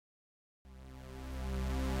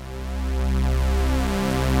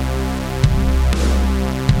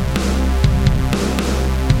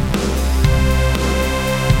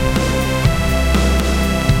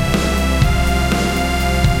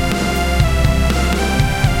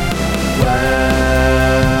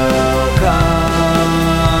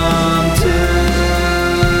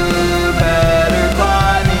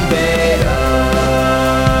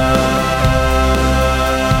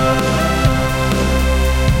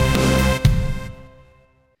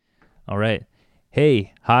All right.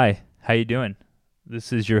 Hey, hi. How you doing?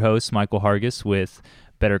 This is your host, Michael Hargis with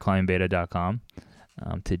BetterClimbingBeta.com.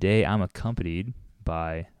 Today, I'm accompanied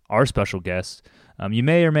by our special guest. You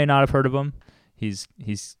may or may not have heard of him. He's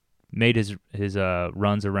made his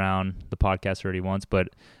runs around the podcast already once, but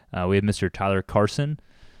we have Mr. Tyler Carson.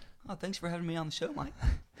 Oh, thanks for having me on the show, Mike.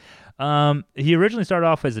 He originally started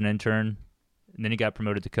off as an intern, and then he got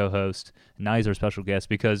promoted to co-host. And now he's our special guest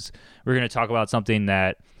because we're going to talk about something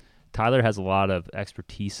that Tyler has a lot of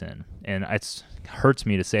expertise in, and it hurts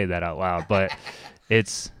me to say that out loud, but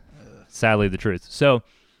it's sadly the truth. So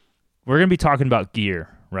we're going to be talking about gear,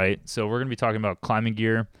 right? So we're going to be talking about climbing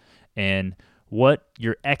gear and what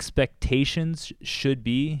your expectations should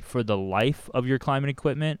be for the life of your climbing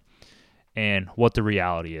equipment and what the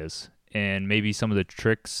reality is, and maybe some of the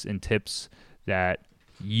tricks and tips that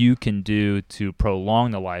you can do to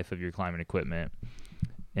prolong the life of your climbing equipment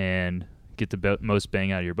and get the most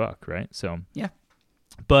bang out of your buck, right? So yeah.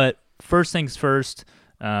 But first things first,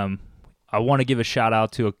 I want to give a shout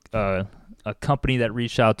out to a company that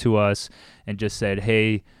reached out to us and just said,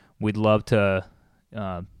 hey, we'd love to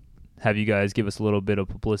have you guys give us a little bit of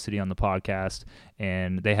publicity on the podcast.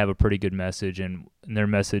 And they have a pretty good message, and their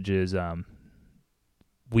message is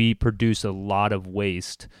we produce a lot of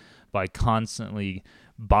waste by constantly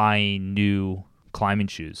buying new climbing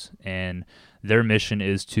shoes, and their mission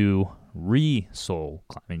is to resole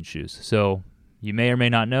climbing shoes. So you may or may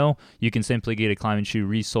not know, you can simply get a climbing shoe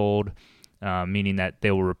resoled, meaning that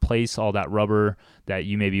they will replace all that rubber that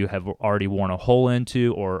you maybe have already worn a hole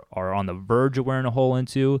into or are on the verge of wearing a hole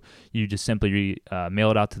into. You just simply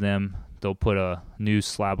mail it out to them. They'll put a new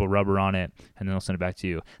slab of rubber on it, and then they'll send it back to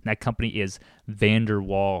you. And that company is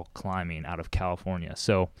Vanderwall Climbing out of California.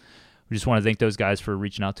 So we just want to thank those guys for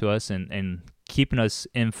reaching out to us and keeping us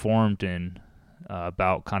informed and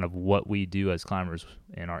about kind of what we do as climbers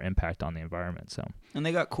and our impact on the environment. So, and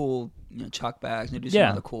they got cool, chalk bags. And they do some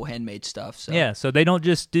other cool handmade stuff. So. Yeah, so they don't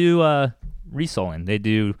just do resoling. They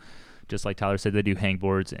do, just like Tyler said, they do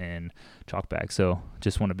hangboards and chalk bags. So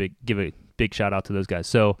just want to give a big shout out to those guys.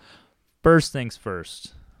 So first things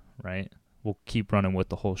first, right? We'll keep running with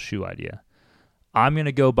the whole shoe idea. I'm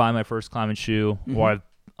gonna go buy my first climbing shoe, or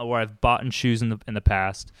I've bought shoes in the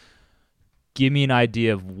past. Give me an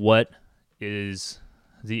idea of what is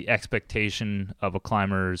the expectation of a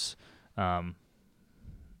climber's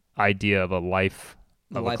idea of a life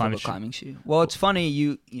of a climbing shoe. Well, it's funny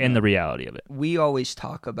you and the reality of it. We always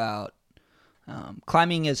talk about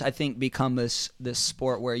climbing is, I think, become this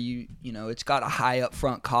sport where it's got a high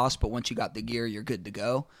upfront cost, but once you got the gear, you're good to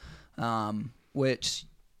go. Which,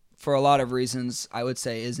 for a lot of reasons, I would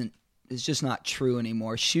say is just not true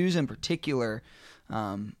anymore. Shoes in particular.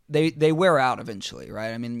 They wear out eventually,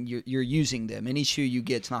 right? I mean, you're using them. Any shoe you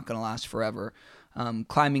get's not going to last forever.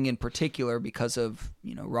 Climbing in particular, because of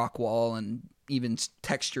rock wall and even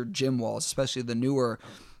textured gym walls, especially the newer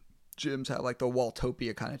gyms have like the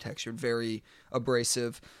Walltopia kind of textured, very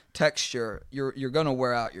abrasive texture. You're going to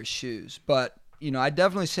wear out your shoes. But I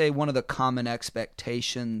definitely say one of the common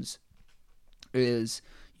expectations is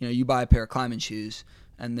you buy a pair of climbing shoes,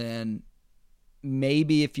 and then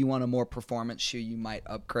maybe if you want a more performance shoe, you might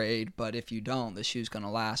upgrade. But if you don't, the shoe's going to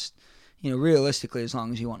last, realistically, as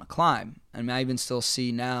long as you want to climb. I mean, I even still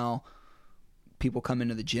see now people come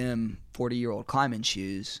into the gym, 40-year-old climbing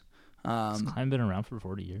shoes. Has climbing been around for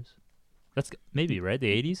 40 years? That's maybe, right?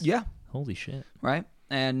 The 80s? Yeah. Holy shit. Right?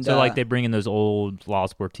 And so, they bring in those old La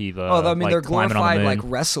Sportiva. Oh, I mean, they're glorified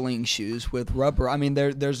wrestling shoes with rubber. I mean,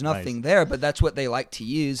 there's nothing there, but that's what they like to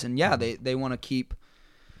use. And yeah, they want to keep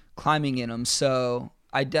climbing in them. So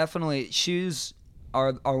I definitely, shoes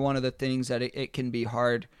are one of the things that it can be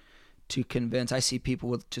hard to convince. I see people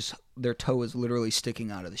with just their toe is literally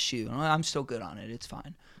sticking out of the shoe, and I'm still good on it, it's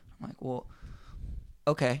fine. I'm like, well,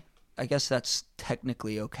 okay, I guess that's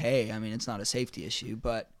technically okay. I mean, it's not a safety issue,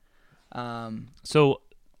 but so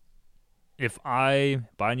if I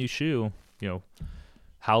buy a new shoe,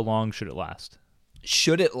 how long should it last?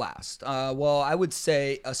 Should it last? Well, I would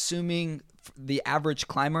say, assuming the average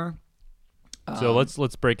climber. So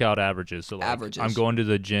let's break out averages. So averages. I'm going to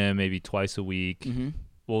the gym maybe twice a week. Mm-hmm.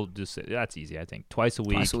 We'll just say that's easy. I think twice a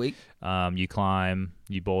week. Twice a week. You climb,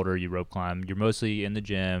 you boulder, you rope climb. You're mostly in the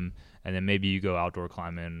gym, and then maybe you go outdoor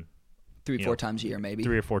climbing. 3-4 times a year, maybe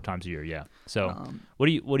 3 or 4 times a year. Yeah. So, what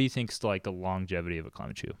do you think is like the longevity of a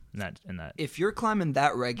climbing shoe in that? If you're climbing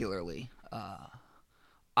that regularly,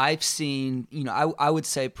 I've seen, I would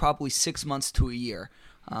say probably 6 months to a year.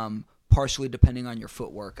 Partially depending on your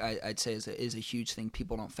footwork, I'd say is a huge thing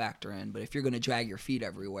people don't factor in. But if you're going to drag your feet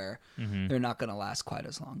everywhere, they're not going to last quite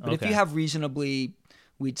as long. But if you have reasonably,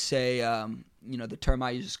 we'd say the term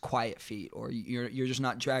I use is quiet feet, or you're just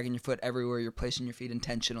not dragging your foot everywhere. You're placing your feet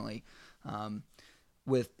intentionally.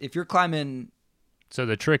 If you're climbing, so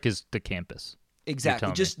the trick is the campus.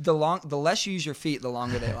 Exactly. Just the less you use your feet, the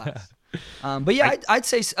longer they last. But yeah, I'd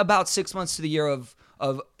say about 6 months to the year of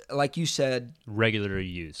like you said, regular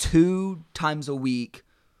use 2 times a week,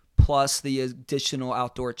 plus the additional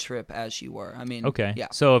outdoor trip as you were. I mean, okay, yeah.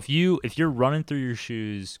 So if you're running through your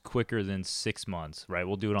shoes quicker than 6 months, right?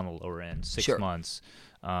 We'll do it on the lower end, 6 Sure. months.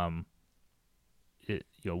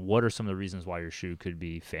 What are some of the reasons why your shoe could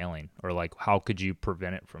be failing, or like how could you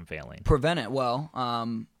prevent it from failing? Prevent it? Well,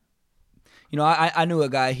 I knew a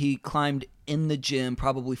guy. He climbed in the gym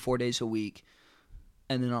probably 4 days a week,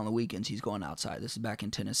 and then on the weekends he's going outside. This is back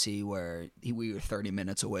in Tennessee, where we were 30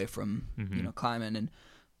 minutes away from climbing, and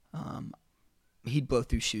he'd blow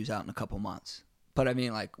through shoes out in a couple months. But I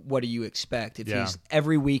mean, like, what do you expect if he's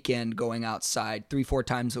every weekend going outside 3-4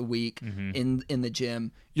 times a week in the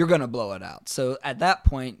gym? You're gonna blow it out. So at that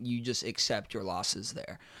point, you just accept your losses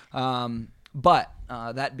there. But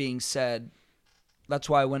that being said, that's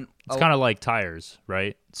why it's kind of like tires,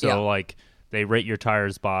 right? So Yeah. like they rate your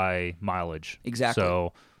tires by mileage. Exactly.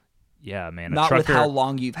 So yeah, man. Not with how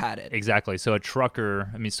long you've had it. Exactly. So a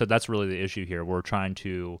trucker, I mean, so that's really the issue here. We're trying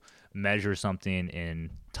to measure something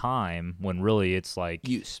in time when really it's like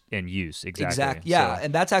use. In use. Exactly. Yeah, So,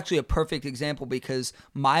 and that's actually a perfect example, because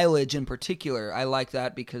mileage in particular, I like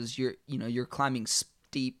that, because you're climbing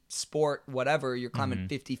steep sport, whatever, you're climbing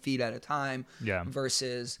 50 feet at a time yeah.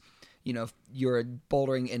 versus if you're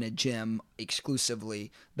bouldering in a gym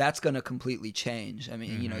exclusively, that's going to completely change. I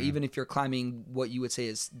mean, even if you're climbing what you would say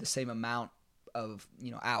is the same amount of,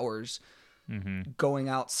 hours, going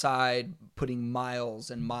outside, putting miles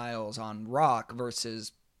and miles on rock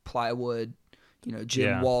versus plywood,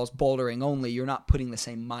 gym walls, bouldering only, you're not putting the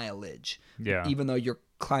same mileage. Yeah. Even though you're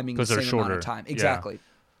climbing the same amount of time. Exactly.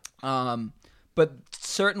 Yeah. But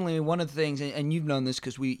certainly one of the things, and you've known this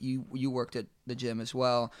because you worked at the gym as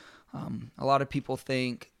well, a lot of people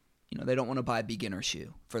think, they don't want to buy a beginner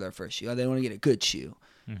shoe for their first shoe. They want to get a good shoe.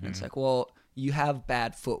 And it's like, well, you have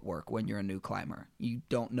bad footwork when you're a new climber. You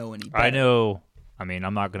don't know any better. I know. I mean,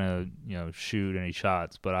 I'm not going to, shoot any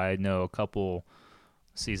shots, but I know a couple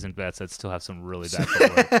seasoned vets that still have some really bad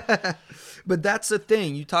footwork. But that's the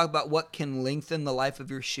thing. You talk about what can lengthen the life of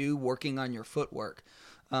your shoe, working on your footwork,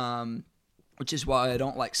 which is why I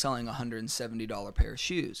don't like selling a $170 pair of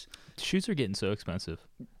shoes. Shoes are getting so expensive.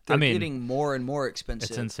 They're getting more and more expensive.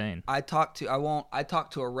 It's insane. I talked to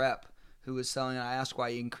a rep who was selling, and I asked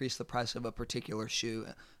why he increased the price of a particular shoe,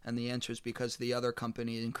 and the answer is because the other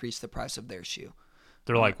company increased the price of their shoe.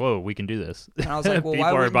 They're like, whoa, we can do this. And I was like, well,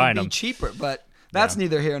 why wouldn't it be cheaper? But that's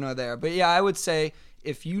neither here nor there. But yeah, I would say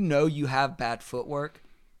if you have bad footwork,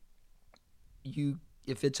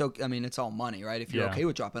 if it's okay, I mean, it's all money, right? If you're okay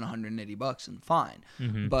with dropping $180, then fine.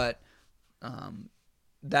 But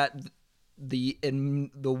the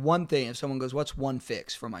one thing, if someone goes, what's one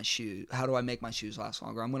fix for my shoe? How do I make my shoes last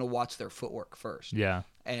longer? I'm going to watch their footwork first. Yeah.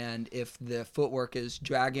 And if the footwork is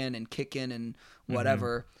dragging and kicking and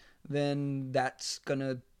whatever, then that's going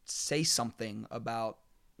to say something about,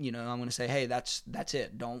 I'm going to say, hey, that's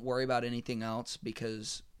it. Don't worry about anything else,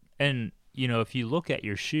 because. And, if you look at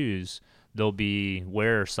your shoes, there'll be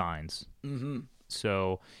wear signs.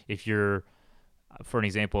 So if you're, for an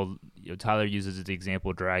example, Tyler uses the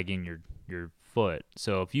example of dragging your foot.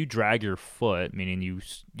 So if you drag your foot, meaning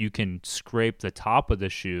you can scrape the top of the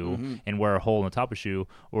shoe and wear a hole in the top of the shoe,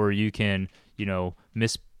 or you can,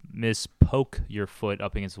 poke your foot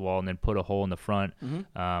up against the wall and then put a hole in the front.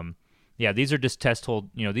 These are just test hole.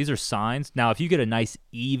 These are signs. Now, if you get a nice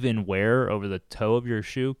even wear over the toe of your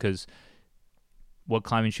shoe, because what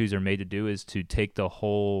climbing shoes are made to do is to take the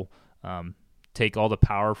whole, take all the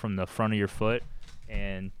power from the front of your foot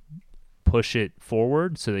and push it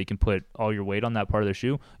forward so that you can put all your weight on that part of the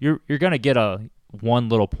shoe. You're going to get one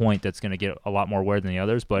little point that's going to get a lot more wear than the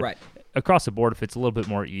others, but across the board, if it's a little bit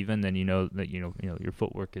more even, then that your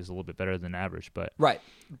footwork is a little bit better than average. But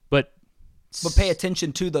but pay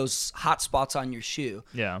attention to those hot spots on your shoe.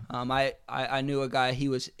 Yeah. I knew a guy. He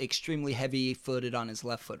was extremely heavy footed on his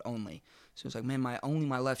left foot only. So it's like, man, my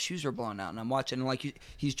left shoes are blown out, and I'm watching, and like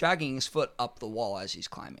he's dragging his foot up the wall as he's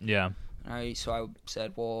climbing. Yeah. So I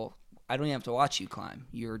said, well, I don't even have to watch you climb.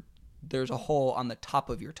 There's a hole on the top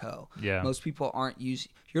of your toe. Yeah. Most people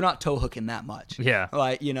you're not toe hooking that much. Yeah.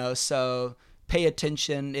 Like, so pay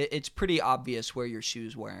attention. It's pretty obvious where your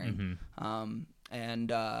shoe's wearing. And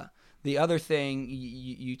the other thing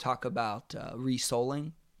you talk about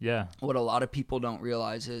resoling. Yeah. What a lot of people don't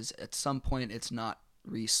realize is at some point it's not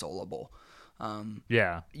resolable.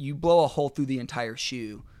 Yeah. You blow a hole through the entire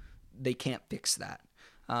shoe, they can't fix that.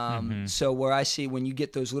 Mm-hmm. So where I see when you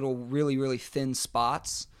get those little really, really thin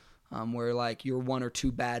spots where like you're one or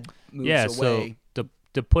two bad moves Yeah, away. so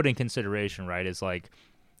to put in consideration, right, is like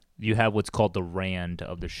you have what's called the rand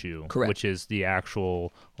of the shoe, Correct. which is the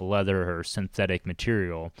actual leather or synthetic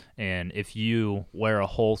material. And if you wear a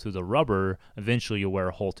hole through the rubber, eventually you'll wear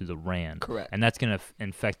a hole through the rand. Correct. And that's going to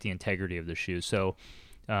infect the integrity of the shoe. So,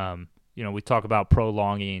 we talk about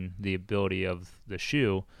prolonging the ability of the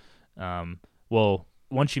shoe. Well,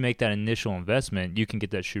 once you make that initial investment, you can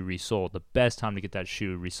get that shoe resold. The best time to get that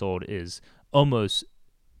shoe resold is almost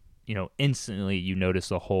instantly you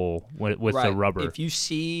notice a hole with right. the rubber. If you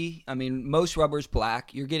see, I mean, most rubber's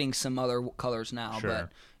black. You're getting some other colors now, Sure. but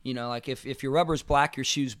like if your rubber's black, your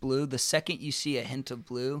shoe's blue. The second you see a hint of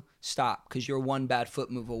blue, stop, because you're one bad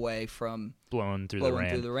foot move away from blowing through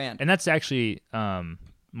the rand. And that's actually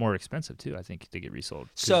more expensive too, I think, to get resold.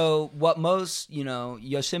 So what most,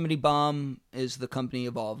 Yosemite Bum is the company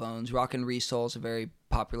Evolve owns. Rock and Resole is a very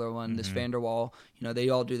popular one. This Vanderwall, they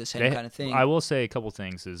all do the same kind of thing. I will say a couple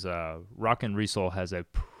things is Rock and Resole has a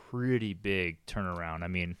pretty big turnaround. I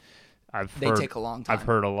mean, they take a long time. I've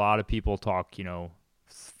heard a lot of people talk,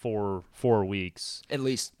 4 weeks at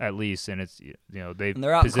least, and it's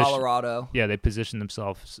they're out in Colorado. Yeah, they position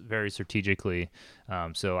themselves very strategically.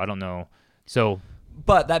 So I don't know.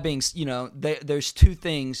 But that being, there's two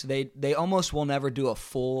things. They almost will never do a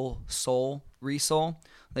full sole resole.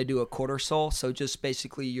 They do a quarter sole, so just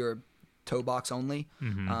basically your toe box only.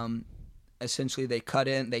 Mm-hmm. Essentially, they cut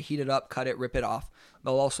in, they heat it up, cut it, rip it off.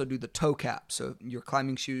 They'll also do the toe cap, so your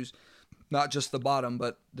climbing shoes, not just the bottom,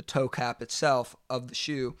 but the toe cap itself of the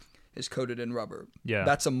shoe is coated in rubber. Yeah,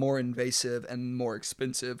 that's a more invasive and more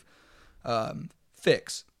expensive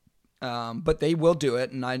fix. But they will do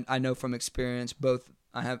it, and I know from experience, both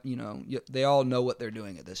I have, they all know what they're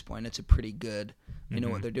doing at this point. It's a pretty good, they know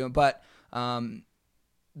what they're doing. But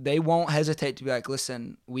they won't hesitate to be like,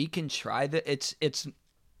 listen, we can try that.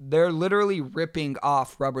 They're literally ripping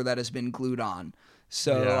off rubber that has been glued on.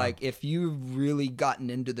 So, like, if you've really gotten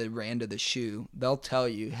into the rand of the shoe, they'll tell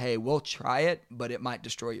you, hey, we'll try it, but it might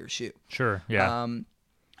destroy your shoe. Sure, yeah.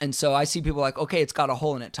 And so I see people like, okay, it's got a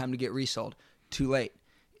hole in it, time to get resold. Too late.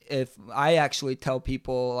 If I actually tell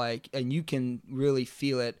people, like, and you can really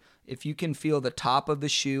feel it, if you can feel the top of the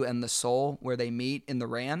shoe and the sole where they meet in the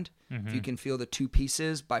rand, if you can feel the two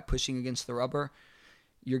pieces by pushing against the rubber,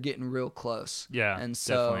 you're getting real close. Yeah, and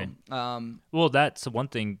so, definitely. Well, that's one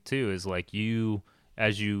thing too, is like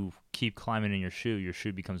as you keep climbing in your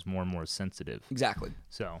shoe becomes more and more sensitive. Exactly.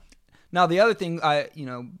 So now the other thing,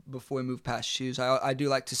 before we move past shoes, I do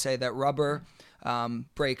like to say that rubber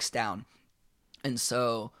breaks down. And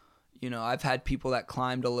so, I've had people that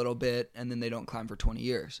climbed a little bit and then they don't climb for 20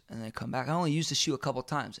 years and they come back. I only used the shoe a couple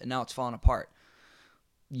times and now it's falling apart.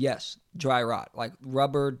 Yes, dry rot. Like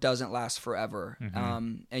rubber doesn't last forever.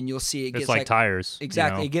 And you'll see it gets it's like tires.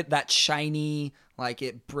 Exactly. You get that shiny, like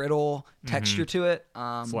it brittle texture to it.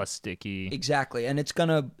 It's less sticky. Exactly. And it's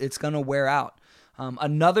gonna wear out.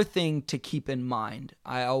 Another thing to keep in mind,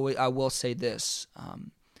 I will say this,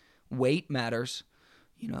 weight matters.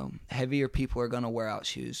 Heavier people are gonna wear out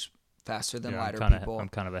shoes faster than lighter people. I'm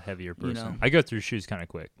kind of a heavier person. I go through shoes kind of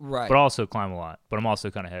quick, right? But I also climb a lot. But I'm also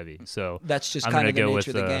kind of heavy, so that's just kind of the nature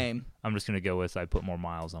of the game. I'm just gonna go with I put more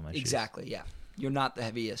miles on my shoes. Exactly. Yeah, you're not the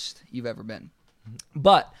heaviest you've ever been.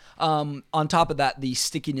 But on top of that, the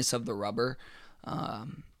stickiness of the rubber.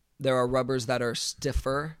 There are rubbers that are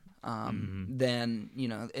stiffer than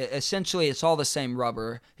essentially it's all the same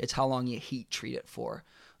rubber. It's how long you heat treat it for.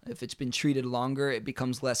 If it's been treated longer, it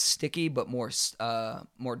becomes less sticky but more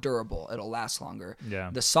durable. It'll last longer. Yeah.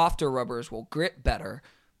 The softer rubbers will grit better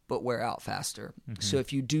but wear out faster. So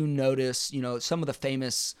if you do notice, some of the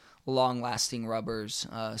famous long-lasting rubbers,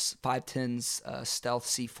 510's Stealth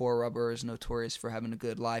C4 rubber is notorious for having a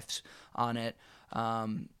good life on it.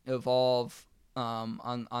 Evolve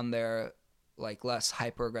on their like less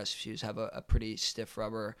hyper-aggressive shoes have a pretty stiff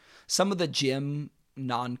rubber. Some of the gym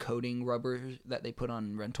non-coating rubber that they put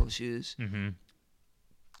on rental shoes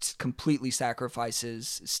completely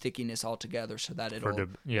sacrifices stickiness altogether so that it'll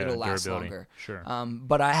last longer. Sure.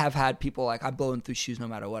 But I have had people like, I'm blowing through shoes no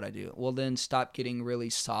matter what I do. Well, then stop getting really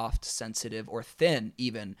soft, sensitive, or thin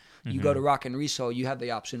even. You go to Rock and Resole, you have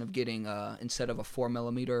the option of getting, instead of a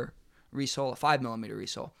 4mm resole, a 5mm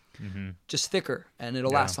resole. Just thicker, and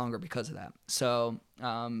it'll last longer because of that. So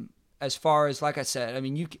as far as, like I said, I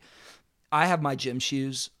mean, I have my gym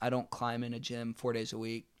shoes. I don't climb in a gym 4 days a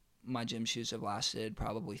week. My gym shoes have lasted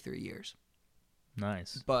probably 3 years.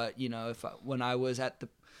 Nice. But when I was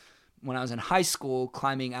in high school,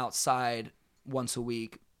 climbing outside once a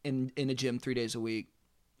week in a gym 3 days a week,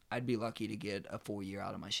 I'd be lucky to get a full year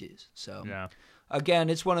out of my shoes. So Yeah. again,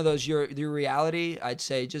 it's one of those, your reality. I'd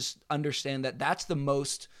say just understand that that's the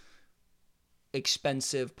most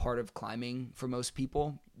expensive part of climbing for most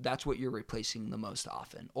people. That's what you're replacing the most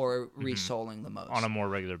often, or resoling the most On a more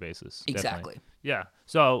regular basis. Exactly. Definitely. Yeah.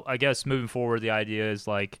 So I guess moving forward, the idea is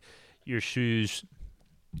like your shoes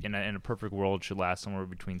in a perfect world should last somewhere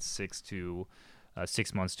between 6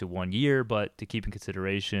 months to 1 year, but to keep in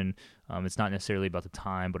consideration, it's not necessarily about the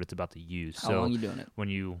time, but it's about the use. How long you doing it? When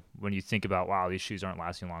you think about, wow, these shoes aren't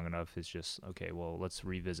lasting long enough, it's just, okay, well, let's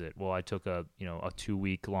revisit. Well, I took a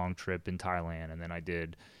 2-week long trip in Thailand, and then I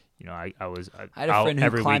did, I had a friend who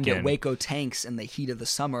every climbed weekend. at Waco Tanks in the heat of the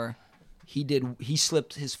summer. He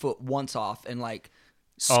slipped his foot once off and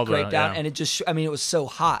scraped down, and it just, it was so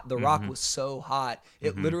hot. The rock was so hot.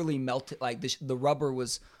 It literally melted. Like the rubber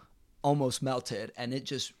was almost melted, and it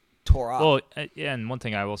just tore off. Well, yeah, and one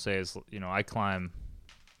thing I will say is, I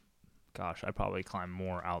probably climb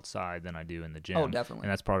more outside than I do in the gym. Oh, definitely.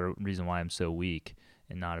 And that's part of the reason why I'm so weak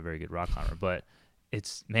and not a very good rock climber. But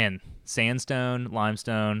it's, sandstone,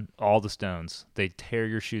 limestone, all the stones, they tear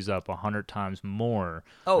your shoes up 100 times more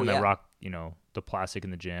than the rock, the plastic in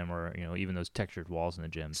the gym, or, even those textured walls in the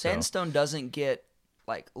gym. Sandstone doesn't get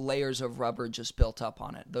layers of rubber just built up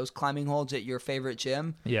on it. Those climbing holds at your favorite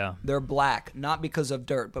gym, they're black, not because of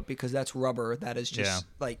dirt, but because that's rubber that is just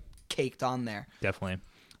caked on there. Definitely.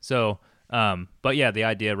 So, but yeah, the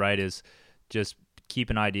idea, right, is just keep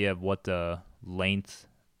an idea of what the length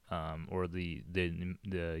or the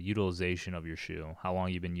utilization of your shoe, how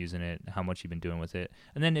long you've been using it, how much you've been doing with it.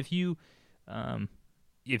 And then if you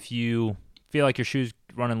feel like your shoe's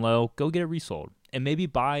running low, go get it resoled. And maybe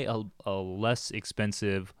buy a less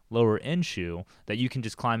expensive, lower end shoe that you can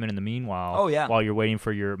just climb in the meanwhile. While you're waiting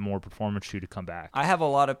for your more performance shoe to come back. I have a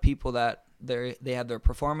lot of people that they have their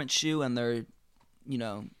performance shoe and their,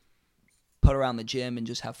 put around the gym and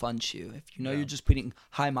just have fun shoe. If you're just putting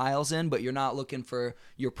high miles in, but you're not looking for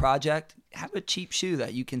your project, have a cheap shoe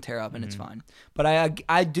that you can tear up and it's fine. But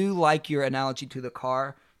I do like your analogy to the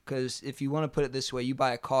car, because if you want to put it this way, you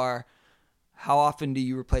buy a car, how often do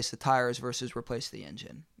you replace the tires versus replace the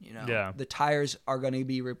engine? The tires are going to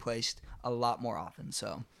be replaced a lot more often.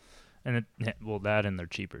 So, and that and they're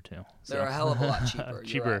cheaper too. So. They're a hell of a lot cheaper.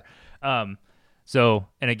 Cheaper. Right. So,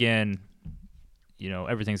 and again,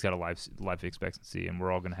 everything's got a life expectancy, and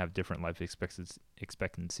we're all going to have different life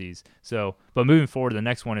expectancies. So, but moving forward, the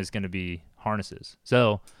next one is going to be harnesses.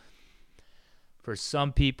 So, for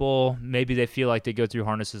some people, maybe they feel like they go through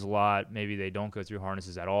harnesses a lot. Maybe they don't go through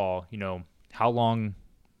harnesses at all. How long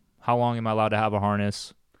am I allowed to have a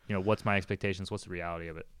harness? What's my expectations? What's the reality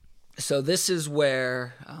of it? So this is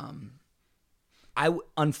where,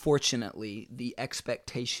 unfortunately, the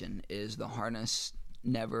expectation is the harness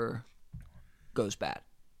never goes bad.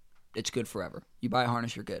 It's good forever. You buy a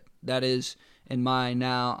harness, you're good. That is, in my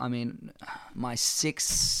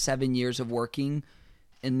 6-7 years of working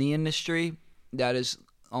in the industry, that is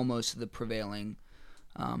almost the prevailing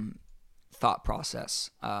thought process.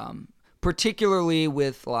 Particularly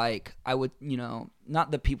with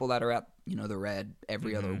not the people that are at, the Red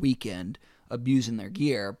every other weekend abusing their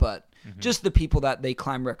gear, but just the people that they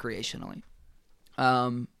climb recreationally.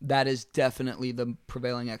 That is definitely the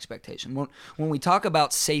prevailing expectation. When we talk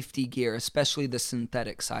about safety gear, especially the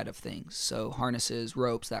synthetic side of things, so harnesses,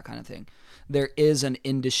 ropes, that kind of thing, there is an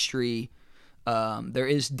industry, there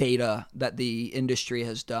is data that the industry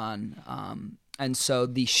has done. And so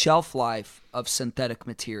the shelf life of synthetic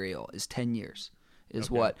material is 10 years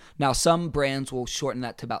what. Now, some brands will shorten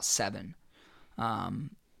that to about 7.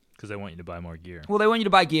 Because they want you to buy more gear. Well, they want you to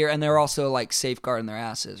buy gear, and they're also safeguarding their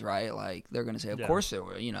asses, right? They're going to say, of course they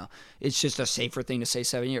were, It's just a safer thing to say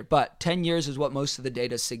 7 years. But 10 years is what most of the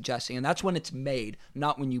data is suggesting, and that's when it's made,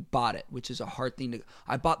 not when you bought it, which is a hard thing to...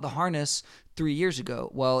 I bought the harness 3 years ago.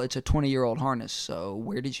 Well, it's a 20-year-old harness, so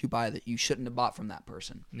where did you buy that you shouldn't have bought from that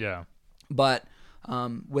person? Yeah. But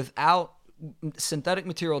synthetic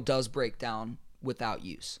material does break down without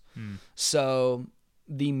use. So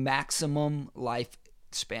the maximum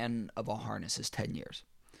lifespan of a harness is 10 years.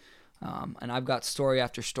 And I've got story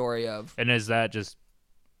after story of... And is that just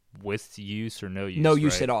with use or no use? No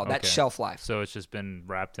use right? at all. Okay. That's shelf life. So it's just been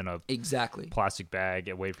wrapped in a exactly plastic bag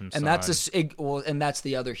away from sun. And that's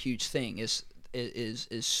the other huge thing is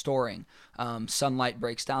storing. Sunlight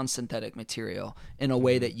breaks down synthetic material in a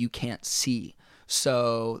way that you can't see.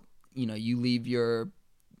 So, you leave in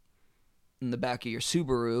the back of your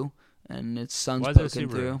Subaru and it's sun's poking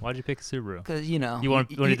through. Why'd you pick a Subaru? Because, you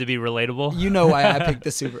want it to be relatable? You know why I picked the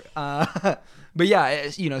Subaru. But yeah,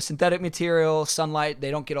 synthetic material, sunlight,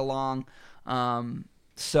 they don't get along.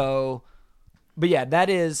 But But yeah, that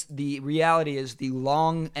is the reality. Is the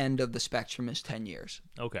long end of the spectrum is 10 years,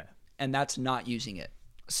 Okay. and that's not using it.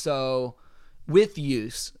 So with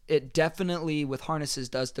use, it definitely with harnesses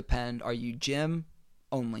does depend. Are you gym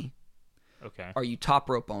only? Okay. Are you top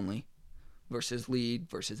rope only versus lead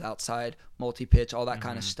versus outside, multi-pitch, all that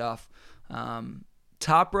kind of stuff.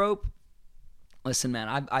 Top rope, listen,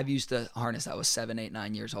 man, I've used a harness that was 7, 8,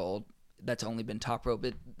 9 years old. That's only been top rope.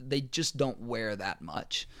 They just don't wear that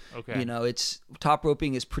much. Okay. You know, it's top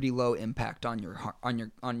roping is pretty low impact on your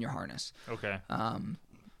harness. Okay.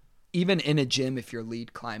 Even in a gym, if you're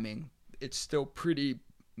lead climbing, it's still pretty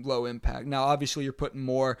low impact. Now, obviously, you're putting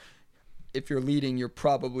more. If you're leading, you're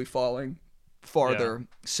probably falling farther,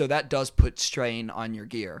 so that does put strain on your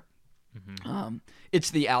gear.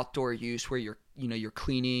 It's the outdoor use where you're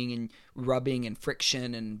cleaning and rubbing and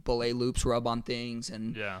friction and belay loops rub on things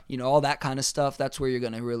and all that kind of stuff. That's where you're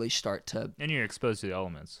going to really start to. And you're exposed to the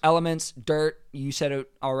elements. Elements, dirt. You said it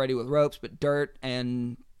already with ropes, but dirt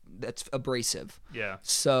and that's abrasive. Yeah.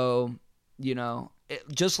 So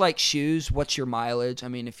just like shoes, what's your mileage? I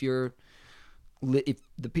mean, if the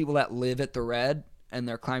people that live at the Red and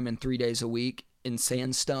they're climbing 3 days a week in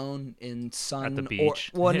sandstone, in sun, at the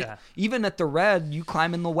beach, even at the Red, you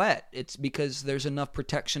climb in the wet. It's because there's enough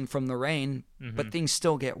protection from the rain, but things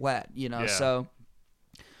still get wet, So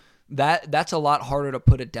that's a lot harder to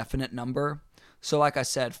put a definite number. So like I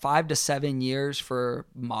said, 5 to 7 years for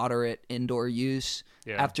moderate indoor use.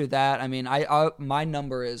 Yeah. After that, I mean, my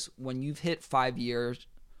number is when you've hit 5 years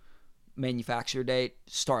manufacture date,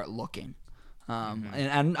 start looking.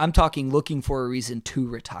 And I'm talking looking for a reason to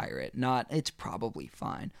retire it, not it's probably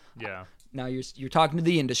fine. Yeah. Now you're talking to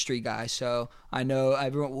the industry guy, so I know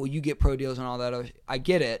everyone. Well, you get pro deals and all that. I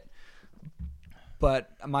get it,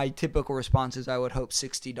 but my typical response is I would hope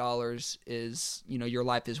 $60 is your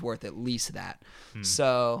life is worth at least that.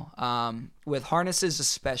 So with harnesses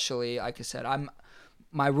especially, like I said,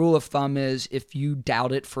 my rule of thumb is if you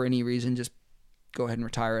doubt it for any reason, just go ahead and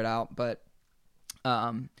retire it out. But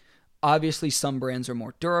obviously, some brands are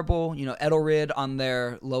more durable. Edelrid on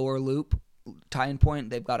their lower loop tie-in point,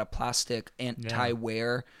 they've got a plastic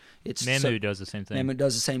anti-wear. Mamu does the same thing. Mamu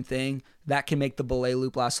does the same thing. That can make the belay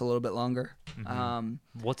loop last a little bit longer.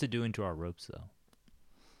 What's it doing to our ropes, though?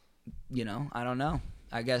 I don't know.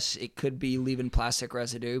 I guess it could be leaving plastic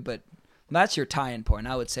residue, but that's your tie-in point.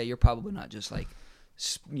 I would say you're probably not just like,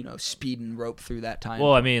 speeding rope through that tie-in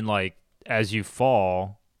Well, point. I mean, like, as you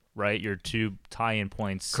fall, right, your two tie-in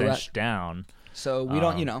points cinch down. So we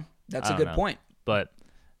don't, that's a good point. But,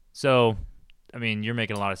 so, I mean, you're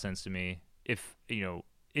making a lot of sense to me.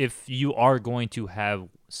 If you are going to have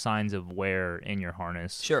signs of wear in your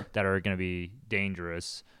harness that are going to be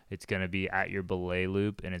dangerous, it's going to be at your belay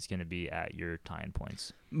loop and it's going to be at your tie-in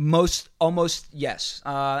points. Almost, yes.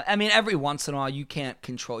 I mean, every once in a while you can't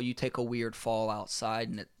control. You take a weird fall outside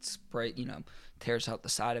and it's tears out the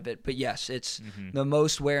side of it. But yes, it's the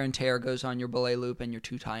most wear and tear goes on your belay loop and your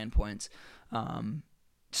two tie-in points.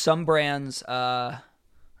 Some brands, I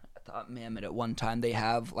thought Mammoth at one time, they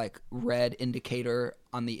have like red indicator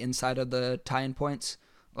on the inside of the tie-in points,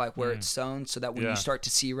 like where it's sewn, so that when you start to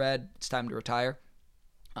see red, it's time to retire.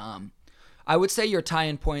 I would say your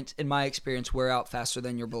tie-in points, in my experience, wear out faster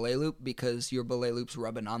than your belay loop because your belay loop's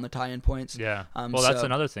rubbing on the tie-in points. Yeah. Well, that's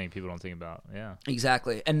another thing people don't think about. Yeah.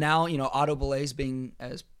 Exactly. And now, auto belays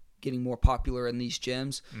getting more popular in these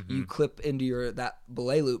gyms, you clip into that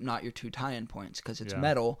belay loop, not your two tie-in points, because it's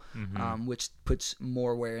metal, which puts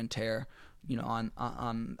more wear and tear,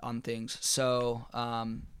 on things. So,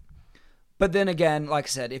 but then again, like I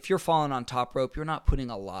said, if you're falling on top rope, you're not putting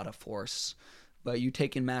a lot of force. But you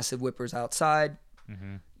taking massive whippers outside,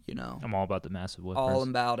 I'm all about the massive whippers. All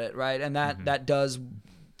about it, right? And that does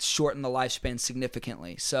shorten the lifespan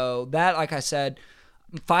significantly. So that, like I said,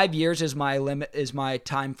 5 years is my limit, is my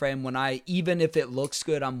time frame when even if it looks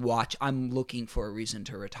good, I'm looking for a reason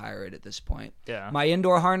to retire it at this point. Yeah. My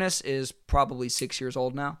indoor harness is probably 6 years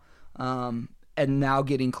old now, and now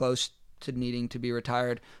getting close to needing to be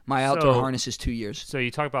retired. My outdoor harness is 2 years. So you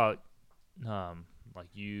talk about, like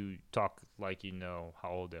you talk like how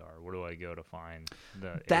old they are. Where do I go to find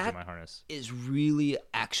the age of my harness? That is really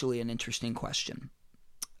actually an interesting question.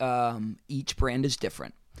 Each brand is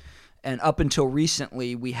different. And up until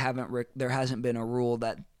recently, there hasn't been a rule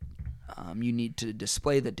that you need to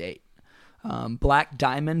display the date. Black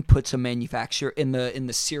Diamond puts a manufacturer in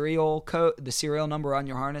the serial code, the serial number on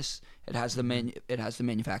your harness. It has the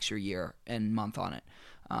manufacturer year and month on it.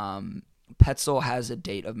 Petzl has a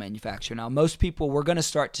date of manufacture. Now, most people, we're going to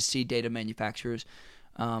start to see date of manufacturers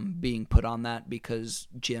being put on that because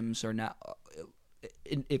gyms are now.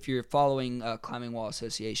 If you're following Climbing Wall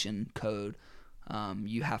Association code,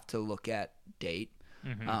 You have to look at date.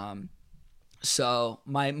 Mm-hmm. So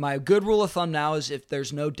my good rule of thumb now is if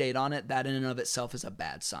there's no date on it, that in and of itself is a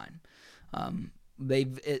bad sign.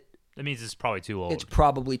 That means it's probably too old. It's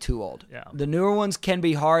probably too old. Yeah. The newer ones can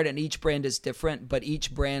be hard, and each brand is different, but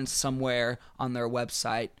each brand somewhere on their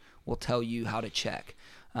website will tell you how to check.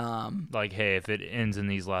 Like, hey, if it ends in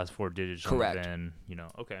these last 4 digits, correct. Then,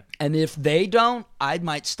 okay. And if they don't, I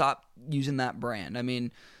might stop using that brand. I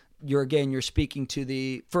mean, you're speaking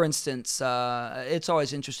to for instance, it's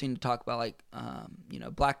always interesting to talk about, like,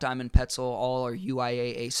 Black Diamond, Petzl, all are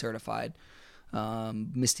UIAA certified.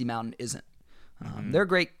 Misty Mountain isn't. They're a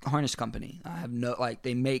great harness company. I have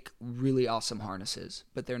they make really awesome harnesses,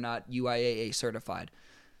 but they're not UIAA certified.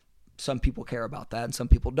 Some people care about that and some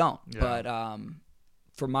people don't. Yeah. But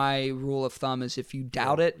for my rule of thumb is if you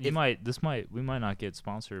doubt it, we might not get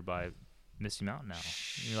sponsored by Misty Mountain now.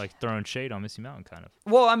 You're like throwing shade on Misty Mountain, kind of.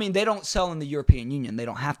 Well, I mean, they don't sell in the European Union. They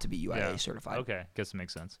don't have to be UIAA certified. Okay, guess it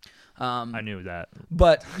makes sense. I knew that.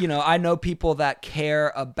 But I know people that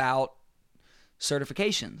care about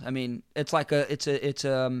certifications. I mean, it's like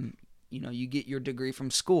you get your degree from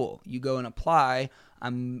school. You go and apply.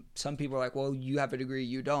 Some people are like, well, you have a degree,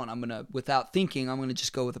 you don't. Without thinking, I'm gonna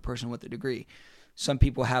just go with a person with a degree. Some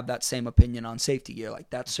people have that same opinion on safety gear, like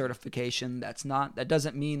that certification. That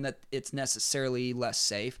doesn't mean that it's necessarily less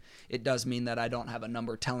safe. It does mean that I don't have a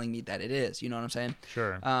number telling me that it is. You know what I'm saying?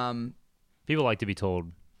 Sure. People like to be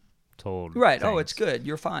told. Right. Things. Oh, it's good.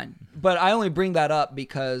 You're fine. But I only bring that up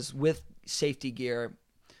because with safety gear,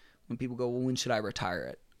 when people go, well, when should I retire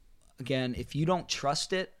it? Again, if you don't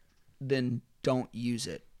trust it, then don't use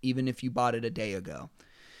it, even if you bought it a day ago.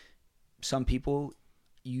 Some people,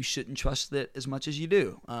 you shouldn't trust it as much as you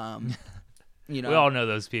do. We all know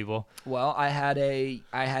those people. Well, I had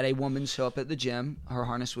a woman show up at the gym. Her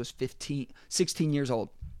harness was 16 years old.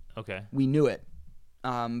 Okay. We knew it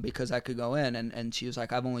because I could go in, and she was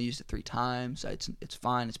like, I've only used it 3 times. It's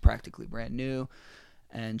fine. It's practically brand new.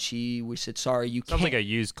 And we said, sorry, you can't. Sounds like a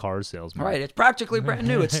used car salesman. Right, it's practically brand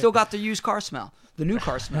new. It's still got the used car smell, the new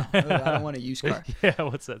car smell. I don't want a used car. Yeah,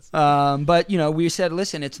 what's that? But, we said,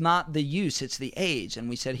 listen, it's not the use, it's the age. And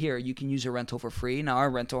we said, here, you can use a rental for free. Now, our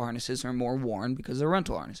rental harnesses are more worn because they're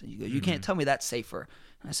rental harnesses. You go, you can't tell me that's safer.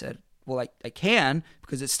 And I said, well, I can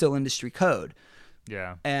because it's still industry code.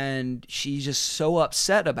 Yeah. And she's just so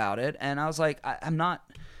upset about it. And I was like,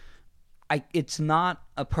 it's not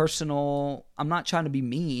a personal, I'm not trying to be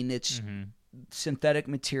mean. It's synthetic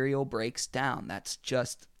material breaks down. That's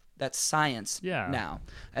science now.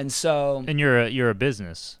 And so. And you're a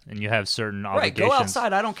business and you have certain obligations. Right. Go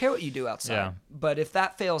outside. I don't care what you do outside. Yeah. But if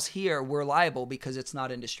that fails here, we're liable because it's not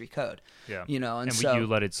industry code. Yeah. And so. You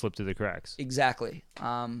let it slip through the cracks. Exactly.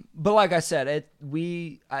 But like I said,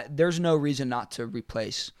 there's no reason not to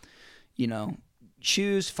replace,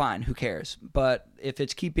 shoes, fine, who cares? But if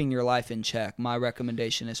it's keeping your life in check, my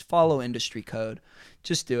recommendation is follow industry code.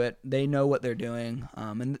 Just do it. They know what they're doing.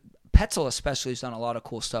 And Petzl especially has done a lot of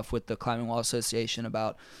cool stuff with the Climbing Wall Association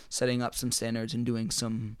about setting up some standards and doing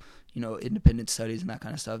some, independent studies and that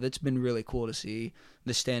kind of stuff. It's been really cool to see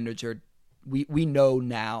the standards we know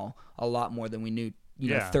now a lot more than we knew,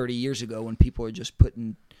 30 years ago when people were just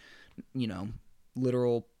putting,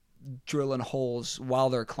 literal drilling holes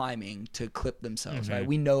while they're climbing to clip themselves, right?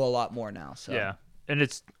 We know a lot more now. So yeah, and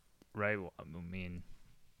it's right. I mean,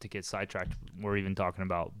 to get sidetracked, we're even talking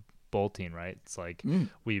about bolting, right? It's like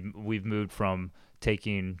we've moved from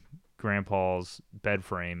taking grandpa's bed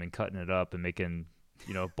frame and cutting it up and making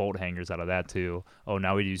bolt hangers out of that to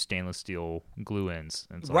now we use stainless steel glue ends.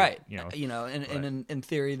 And it's right. And in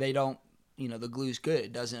theory they don't. The glue's good.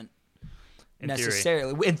 It doesn't.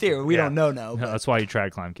 Necessarily, in theory, we don't know now. No, that's why you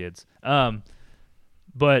trad climb, kids.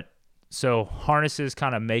 But so harnesses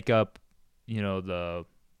kind of make up,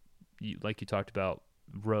 like you talked about,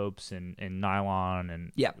 ropes and nylon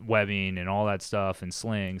and webbing and all that stuff and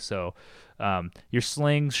slings. So your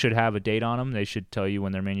slings should have a date on them. They should tell you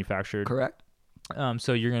when they're manufactured. Correct.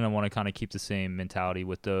 So you're going to want to kind of keep the same mentality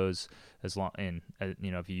with those as long, and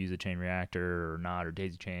if you use a chain reactor or not, or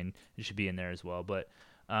daisy chain, it should be in there as well. But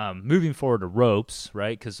moving forward to ropes,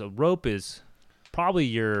 right? Because a rope is probably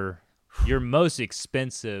your most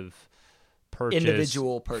expensive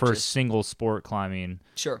individual purchase for single sport climbing.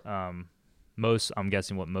 Sure. I'm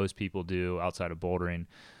guessing what most people do outside of bouldering,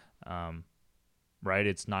 right?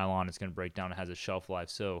 It's nylon. It's going to break down. It has a shelf life.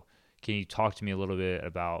 So can you talk to me a little bit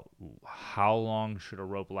about how long should a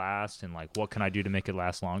rope last and like what can I do to make it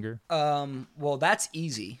last longer? Well, that's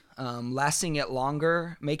easy. Making it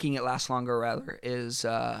last longer rather, is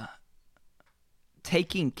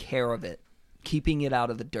taking care of it, keeping it out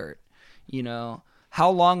of the dirt. how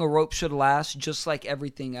long a rope should last, just like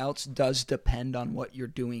everything else, does depend on what you're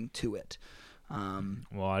doing to it.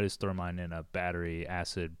 Well, I just throw mine in a battery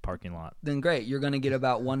acid parking lot. Then great, you're going to get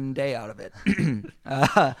about 1 day out of it.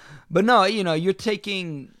 But no,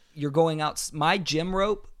 you're going out. My gym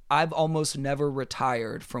rope, I've almost never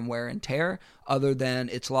retired from wear and tear, other than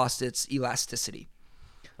it's lost its elasticity.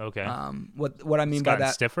 Okay. What I mean It's by gotten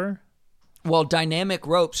that, stiffer? well, dynamic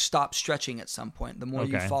ropes stop stretching at some point. The more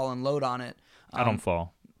you Okay. fall and load on it, I don't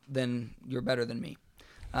fall. then you're better than me.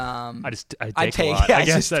 I take I a take- lot. yeah, I I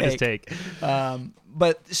guess just I just take.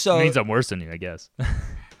 But so It means I'm worse than you, I guess.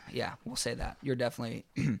 yeah, we'll say that. You're definitely,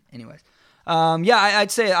 anyways.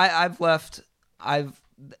 I'd say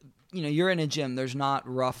you're in a gym. There's not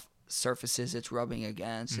rough surfaces it's rubbing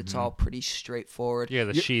against. It's all pretty straightforward. Yeah,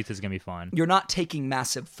 the You're- sheath is going to be fine. You're not taking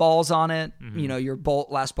massive falls on it. Your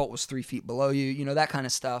last bolt was 3 feet below you, that kind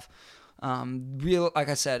of stuff. Like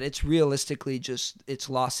I said, it's realistically it's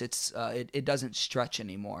lost it doesn't stretch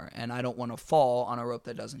anymore. And I don't want to fall on a rope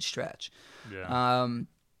that doesn't stretch. Yeah.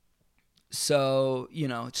 So,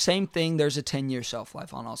 same thing. There's a 10-year shelf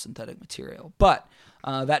life on all synthetic material. But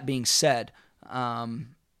that being said,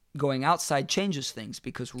 going outside changes things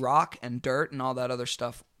because rock and dirt and all that other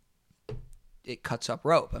stuff, it cuts up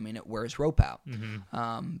rope. I mean, it wears rope out.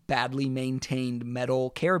 Badly maintained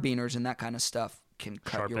metal carabiners and that kind of stuff can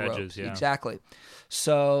cut Sharp your edges, ropes. yeah. Exactly.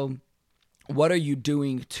 So what are you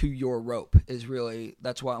doing to your rope is really,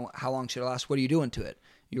 that's why, how long should it last? What are you doing to it?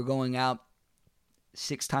 You're going out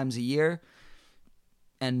 6 times a year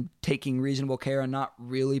and taking reasonable care and not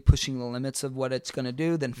really pushing the limits of what it's going to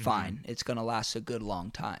do, then fine. It's going to last a good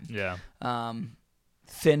long time. Yeah.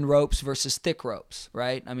 Thin ropes versus thick ropes,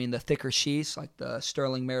 right? I mean, the thicker sheaths, like the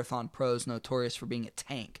Sterling Marathon Pro is notorious for being a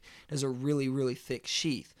tank. It has a really, really thick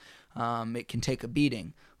sheath. It can take a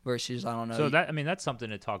beating versus, I don't know. So that's something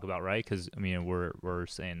to talk about, right? Because we're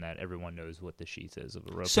saying that everyone knows what the sheath is of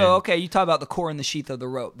a rope. So okay, you talk about the core and the sheath of the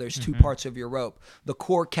rope. There's 2 parts of your rope. The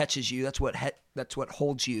core catches you. That's what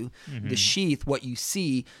holds you. The sheath, what you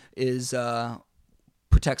see, is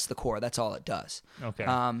protects the core. That's all it does. Okay.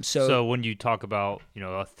 So when you talk about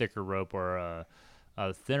a thicker rope or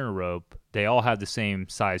a thinner rope, they all have the same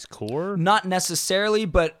size core. not necessarily,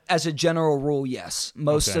 but as a general rule, yes.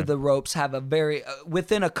 Most Okay. of the ropes have a very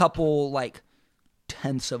within a couple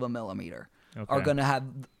tenths of a millimeter are Okay. going to have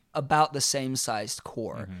about the same sized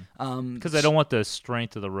core. Because I don't want the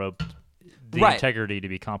strength of the rope, the Right. integrity to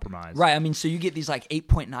be compromised. Right. I mean, so you get these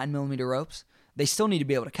 8.9 millimeter ropes. They still need to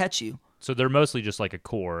be able to catch you. So they're mostly just like a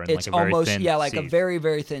core and It's like a very almost thin a sheath. very,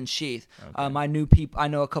 very thin sheath. Okay. I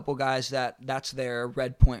know a couple guys that's their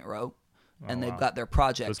red point rope, and they've wow. got their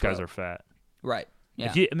project. Those guys rope. are fat. Right.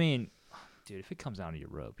 Yeah. Dude, if it comes down to your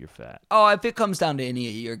rope, you're fat. Oh, if it comes down to any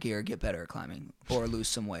of your gear, get better at climbing or lose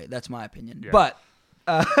some weight. That's my opinion. Yeah. But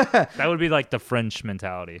That would be like the French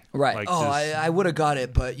mentality. right. Like I would have got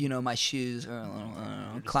it, but my shoes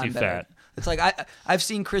are climb too better. fat. It's like I've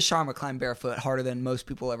seen Chris Sharma climb barefoot harder than most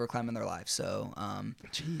people ever climb in their life. So,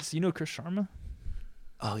 Jeez, you know Chris Sharma?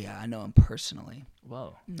 oh yeah, I know him personally.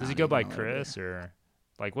 Whoa. Does Not he go by even a little Chris or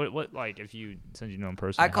like what like if you since you know him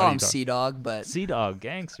personally? I call him Sea Dog, but Sea Dog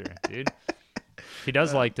gangster, dude. He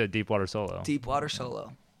does like the Deepwater Solo. Deepwater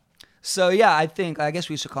Solo. So yeah, I guess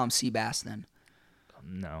we should call him Sea Bass then.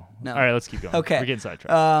 No. No. All right, let's keep going. Okay. We're getting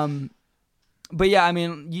sidetracked. But yeah, I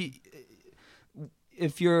mean,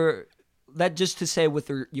 if you're that, just to say with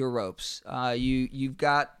your ropes, you've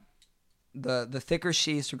got the thicker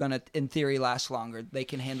sheaths are going to, in theory, last longer. They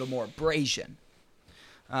can handle more abrasion.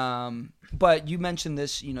 But you mentioned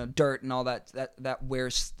this, dirt and all that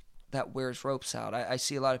wears ropes out. I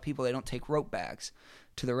see a lot of people, they don't take rope bags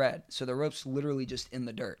to the red, so the rope's literally just in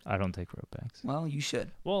the dirt. I don't take rope bags. Well, you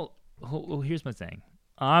should. Well, here's my thing.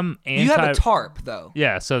 I'm anti. You have a tarp though.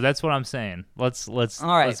 Yeah, so that's what I'm saying. Let's All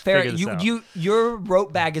right, let's fair. figure this out. Your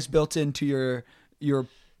rope bag is built into your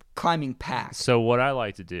climbing pack. So what I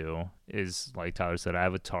like to do is, like Tyler said, I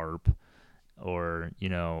have a tarp or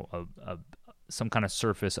some kind of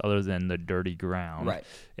surface other than the dirty ground. Right.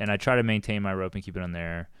 And I try to maintain my rope and keep it on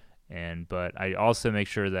there. But I also make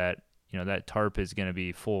sure that that tarp is going to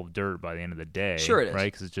be full of dirt by the end of the day. Sure it is.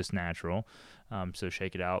 Right, because it's just natural. So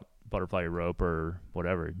shake it out, butterfly your rope or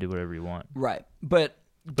whatever. Do whatever you want. Right, but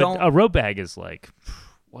But a rope bag is like,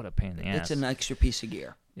 what a pain in the ass. it's an extra piece of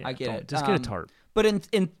gear. Yeah, I get it. Just get a tarp. But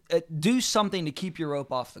do something to keep your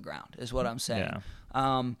rope off the ground is what I'm saying.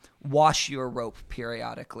 Yeah. Wash your rope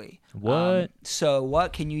periodically. What? So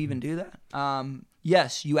what? Can you even do that?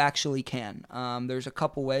 Yes, you actually can. There's a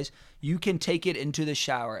couple ways. You can take it into the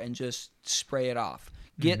shower and just spray it off.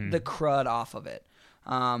 Get the crud off of it.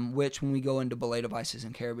 Which when we go into belay devices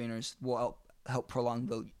and carabiners will help prolong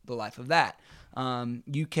the life of that.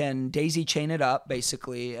 You can daisy chain it up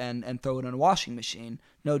basically and throw it in a washing machine.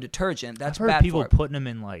 No detergent. That's I've heard bad people for it. putting them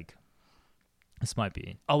in like. This might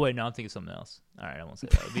be. Oh wait, no, I'm thinking something else. All right, I won't say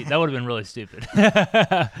that. That would have been really stupid.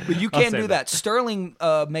 But you can't do that. Sterling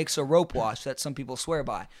makes a rope wash that some people swear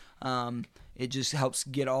by. It just helps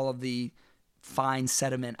get all of the fine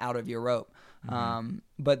sediment out of your rope.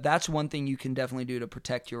 But that's one thing you can definitely do to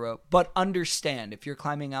protect your rope. But understand, if you're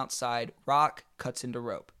climbing outside, rock cuts into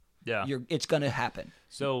rope. Yeah. It's going to happen.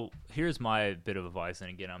 So here's my bit of advice, and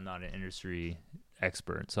again, I'm not an industry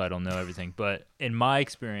expert, so I don't know everything. But in my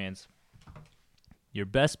experience, your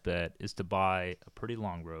best bet is to buy a pretty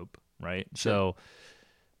long rope, right? Sure. So,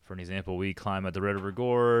 for an example, we climb at the Red River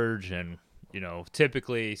Gorge, and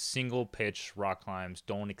typically single pitch rock climbs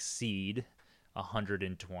don't exceed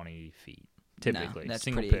 120 feet. Typically, that's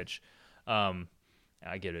single pretty... pitch.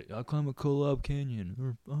 I get it. I climb a Collab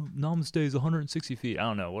Canyon, or Namaste is 160 feet. I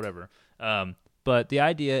don't know, whatever. But the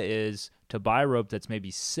idea is to buy a rope that's maybe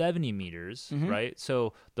 70 meters, right?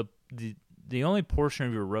 So the only portion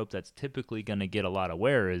of your rope that's typically going to get a lot of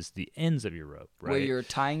wear is the ends of your rope, right? Where you're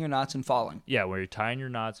tying your knots and falling. Yeah, where you're tying your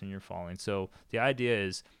knots and you're falling. So the idea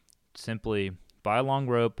is simply buy a long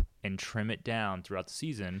rope and trim it down throughout the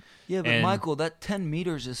season. Yeah, but Michael, that 10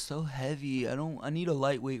 meters is so heavy. I need a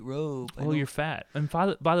lightweight rope. Well, you're fat. And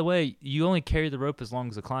by the way, you only carry the rope as long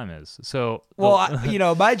as the climb is. So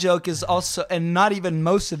my joke is also, and not even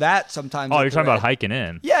most of that sometimes. Oh, you're talking about hiking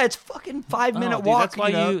in. Yeah, it's fucking 5-minute walk.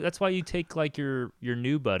 That's why you take like your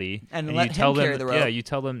new buddy and let you tell him them, carry the rope. Yeah, you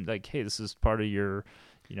tell them like, hey, this is part of your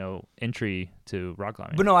entry to rock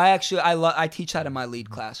climbing. But no, I teach that in my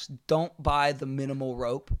lead class. Don't buy the minimal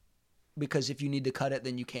rope, because if you need to cut it,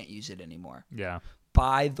 then you can't use it anymore. Yeah.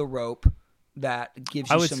 Buy the rope that gives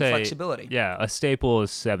you some flexibility. Yeah, a staple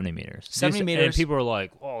is 70 meters. 70 meters. And people are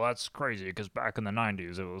like, oh, that's crazy, because back in the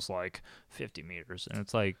 90s, it was like 50 meters. And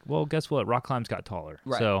it's like, well, guess what? Rock climbs got taller.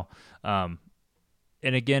 Right. So,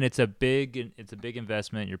 and again, it's a big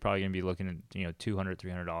investment. You're probably going to be looking at, $200,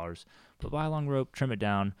 $300. But buy a long rope, trim it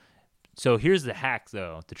down. So here's the hack,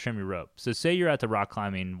 though, to trim your rope. So say you're at the rock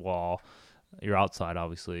climbing wall. You're outside,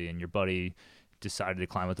 obviously, and your buddy decided to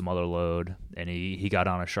climb with the mother load, and he got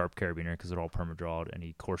on a sharp carabiner because they're all permadrawed, and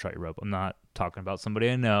he core shot your rope. I'm not talking about somebody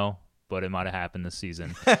I know, but it might have happened this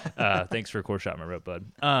season. Thanks for core shot my rope,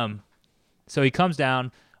 bud. So he comes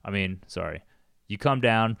down. You come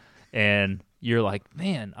down, and you're like,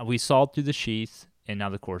 man, we sawed through the sheath, and now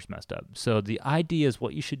the core's messed up. So the idea is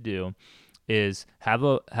what you should do is have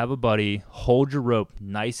a buddy hold your rope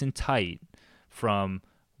nice and tight from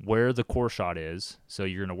where the core shot is. So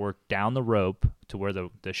you're going to work down the rope to where the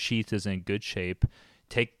sheath is in good shape.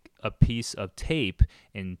 Take a piece of tape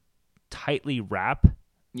and tightly wrap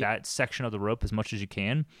that section of the rope as much as you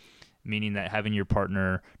can, meaning that having your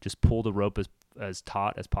partner just pull the rope as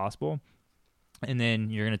taut as possible. And then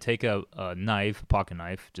you're going to take a knife, a pocket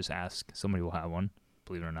knife. Just ask. Somebody will have one,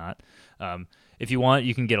 believe it or not. If you want,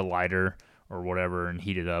 you can get a lighter or whatever and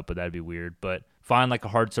heat it up, but that'd be weird. But find like a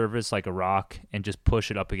hard surface, like a rock, and just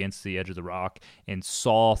push it up against the edge of the rock and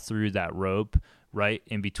saw through that rope right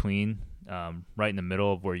in between, right in the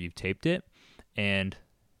middle of where you've taped it. And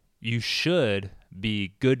you should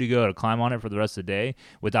be good to go to climb on it for the rest of the day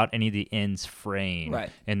without any of the ends fraying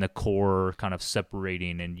and the core kind of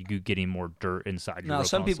separating and you getting more dirt inside your rope. Now,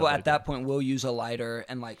 some people at that point will use a lighter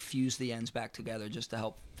and like fuse the ends back together just to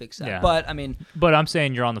help fix that. Yeah. But I'm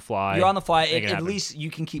saying you're on the fly. You're on the fly. At least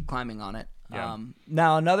you can keep climbing on it. Yeah.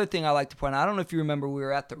 Now, another thing I like to point out, I don't know if you remember, we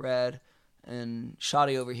were at the Red, and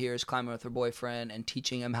Shadi over here is climbing with her boyfriend and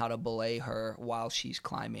teaching him how to belay her while she's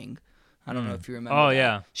climbing. I don't know if you remember. Oh, that.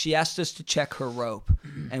 yeah. She asked us to check her rope,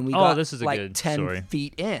 and we got this is a like good 10 story.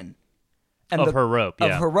 feet in. And Of her rope, yeah.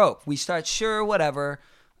 Of her rope. We start, sure, whatever.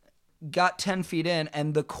 Got 10 feet in,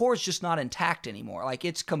 and the core's just not intact anymore. Like,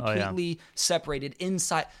 it's completely separated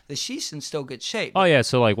inside. The sheath's in still good shape. Oh, yeah.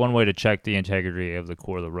 So, like, one way to check the integrity of the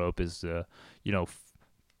core of the rope is to,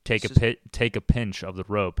 take a pinch of the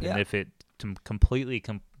rope. Yeah. And if it completely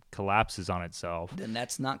collapses on itself, then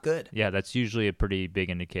that's not good. Yeah, that's usually a pretty big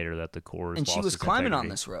indicator that the core is and lost she was its climbing integrity. on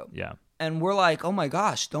this rope. Yeah. And we're like, oh my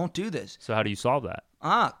gosh, don't do this. So how do you solve that?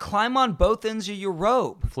 Climb on both ends of your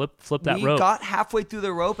rope. Flip that we rope. We got halfway through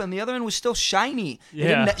the rope, and the other end was still shiny.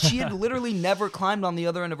 Yeah. She had literally never climbed on the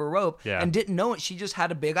other end of her rope and didn't know it. She just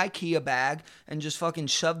had a big IKEA bag and just fucking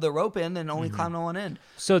shoved the rope in and only climbed on one end.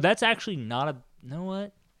 So that's actually not a... You know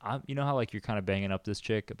what? You know how like you're kind of banging up this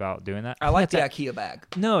chick about doing that? I like the IKEA bag.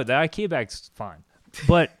 No, the IKEA bag's fine.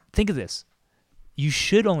 But think of this. You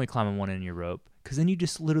should only climb on one end of your rope because then you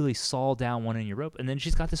just literally saw down one end of your rope, and then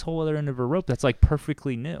she's got this whole other end of her rope that's like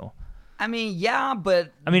perfectly new. I mean, yeah,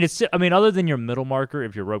 but I mean, other than your middle marker,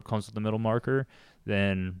 if your rope comes with a middle marker,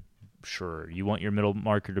 then sure, you want your middle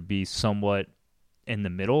marker to be somewhat in the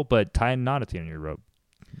middle, but tie a knot at the end of your rope.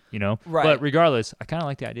 Right. But regardless, I kind of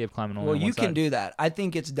like the idea of climbing only well, on one you side. can do that. I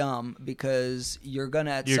think it's dumb because you're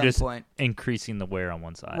gonna at You're some just point, increasing the wear on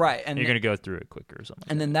one side. Right, And and you're going to go through it quicker or something.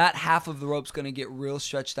 and then that half of the rope's gonna get real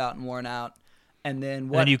stretched out and worn out, and then And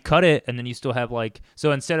what? then you cut it, and then you still have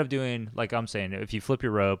so instead of doing, like I'm saying, if you flip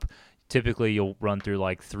your rope, typically you'll run through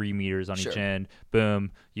 3 meters on Sure. each end.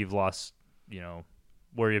 Boom, you've lost,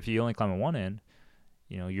 where if you only climb on one end,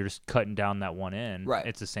 you're just cutting down that one end. Right.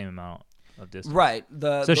 It's the same amount of distance. right.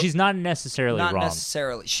 So she's not necessarily not wrong.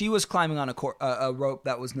 necessarily. She was climbing on a rope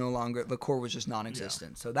that was no longer, the core was just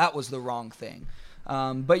non-existent. So that was the wrong thing.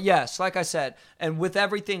 But yes, like I said, and with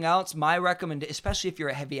everything else, my recommendation, especially if you're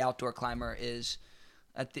a heavy outdoor climber, is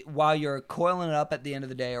while you're coiling it up at the end of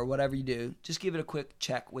the day or whatever you do, just give it a quick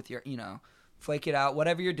check with your, flake it out,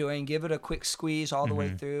 whatever you're doing, give it a quick squeeze all the way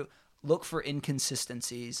through. Look for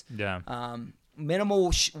inconsistencies. Yeah.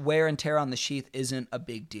 Minimal wear and tear on the sheath isn't a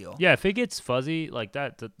big deal. Yeah, if it gets fuzzy like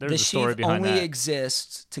that, there's The a story sheath behind only that.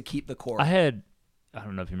 exists to keep the core. I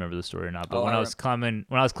don't know if you remember the story or not, but Oh, when I I was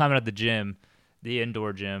climbing at the gym, the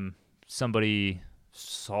indoor gym, somebody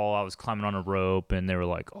saw I was climbing on a rope, and they were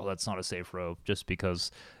like, "Oh, that's not a safe rope," just because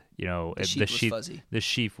the sheath was fuzzy. The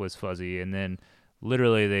sheath was fuzzy, and then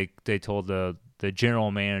literally they told the general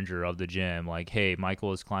manager of the gym, like, "Hey,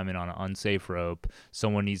 Michael is climbing on an unsafe rope.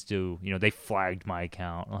 Someone needs to," they flagged my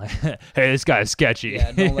account, like, "Hey, this guy's sketchy."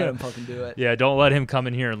 Yeah, don't let him fucking do it. Yeah, don't let him come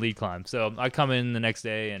in here and lead climb. So I come in the next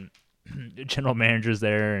day, and the general manager's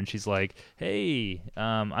there, and she's like, "Hey,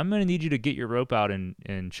 I'm gonna need you to get your rope out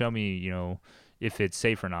and show me, if it's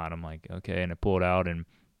safe or not." I'm like, "Okay," and I pull it out, and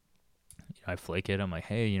I flake it. I'm like,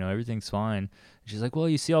 "Hey, everything's fine." And she's like, "Well,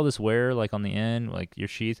 you see all this wear on the end, your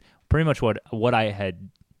sheath." Pretty much what I had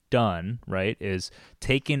done, right, is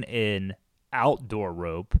taken an outdoor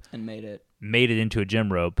rope And made it. into a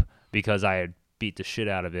gym rope because I had beat the shit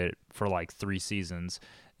out of it for 3 seasons,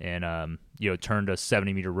 and turned a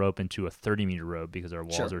 70-meter rope into a 30-meter rope because our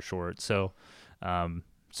walls Sure. are short. So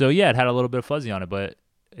yeah, it had a little bit of fuzzy on it, but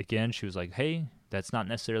again, she was like, "Hey, that's not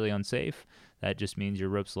necessarily unsafe. That just means your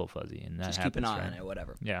rope's a little fuzzy, and that Just happens." keep an eye right? on it,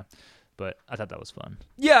 whatever. Yeah, but I thought that was fun.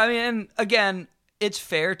 Yeah, I mean, and again, it's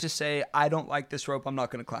fair to say, I don't like this rope. I'm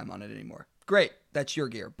not going to climb on it anymore. Great. That's your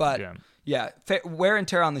gear. But yeah, wear and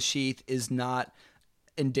tear on the sheath is not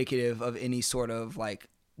indicative of any sort of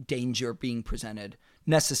danger being presented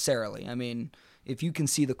necessarily. I mean, if you can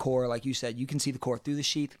see the core, like you said, you can see the core through the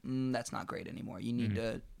sheath, that's not great anymore. You need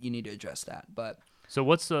to address that. But so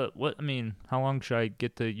how long should I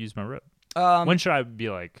get to use my rope? When should I be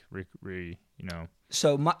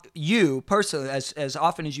So you personally, as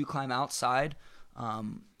often as you climb outside,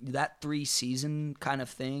 that 3 season kind of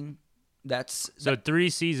thing, so 3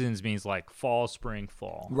 seasons means fall, spring,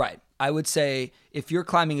 fall. Right. I would say if you're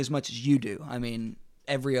climbing as much as you do, I mean,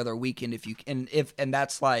 every other weekend, and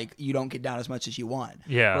that's you don't get down as much as you want.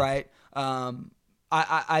 Yeah. Right.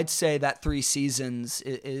 I'd say that 3 seasons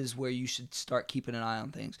is where you should start keeping an eye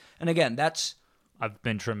on things. And again, that's I've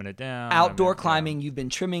been trimming it down. outdoor climbing. You've been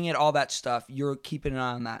trimming it, all that stuff. You're keeping an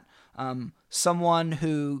eye on that. Someone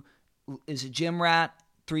who is a gym rat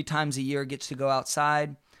 3 times a year gets to go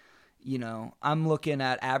outside. I'm looking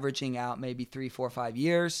at averaging out maybe 3, 4, 5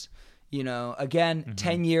 years. Again,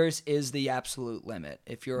 10 years is the absolute limit.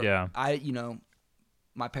 If you're,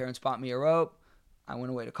 my parents bought me a rope. I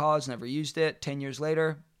went away to college, never used it. 10 years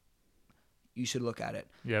later, you should look at it.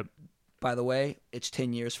 Yep. By the way, it's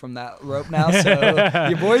 10 years from that rope now, so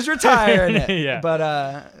your boy's retiring it. Yeah. But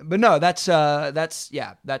no,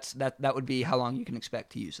 that would be how long you can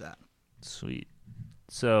expect to use that. Sweet.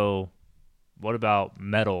 So, what about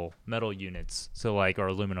metal units? So or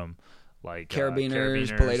aluminum,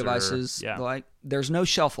 carabiners, belay devices. There's no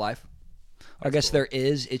shelf life. I guess cool. there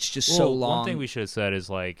is. It's just so long. One thing we should have said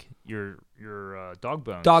is your dog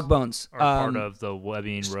bones. Dog bones are part of the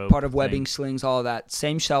webbing rope. Part of webbing, slings, all of that.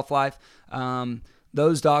 Same shelf life.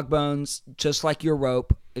 Those dog bones, just like your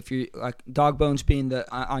rope, if you dog bones being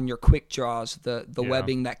on your quick draws, the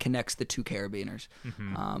webbing that connects the 2 carabiners.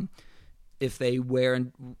 Mm-hmm. If they wear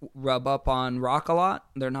and rub up on rock a lot,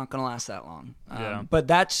 they're not going to last that long. But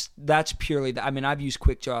that's purely. I've used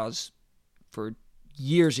quick draws for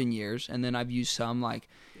years and years, and then I've used some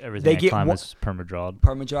everything I climb is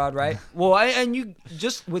permadrawed, right? Well, and you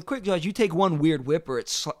just with quick draws, you take one weird whip or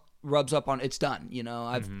it rubs up on, it's done.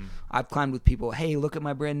 I've climbed with people. Hey, look at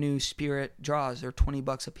my brand new Spirit draws. They're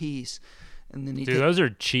 $20 a piece, and then those are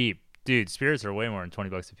cheap. Dude, Spirits are way more than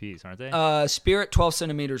 $20 a piece, aren't they? Spirit 12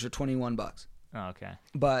 centimeters are $21. Oh, okay.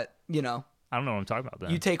 But you know, I don't know what I'm talking about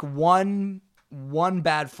then. you take one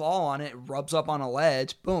bad fall on it, rubs up on a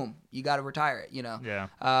ledge, boom, you got to retire it, you know. Yeah.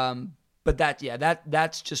 But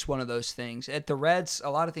that's just one of those things. At the Reds,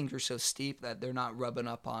 a lot of things are so steep that they're not rubbing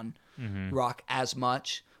up on rock as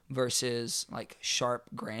much versus like sharp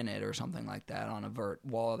granite or something like that on a vert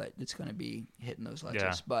wall that it's going to be hitting those ledges.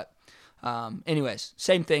 Yeah. But anyways,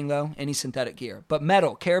 same thing though, any synthetic gear. But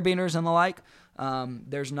metal, carabiners and the like,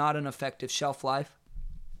 there's not an effective shelf life.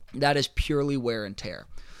 That is purely wear and tear.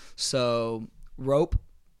 So rope,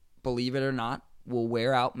 believe it or not, will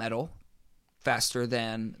wear out metal faster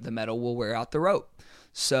than the metal will wear out the rope.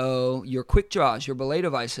 So your quick draws, your belay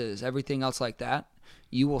devices, everything else like that,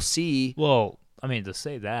 you will see. Well, I mean, to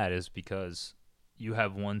say that is because you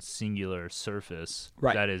have one singular surface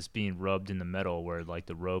that is being rubbed in the metal where like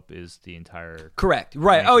the rope is the entire. Correct.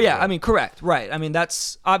 Right. Oh yeah. I mean, correct. Right. I mean,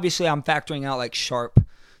 that's obviously I'm factoring out like sharp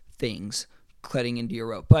things cutting into your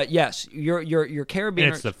rope. But yes, your carabiner.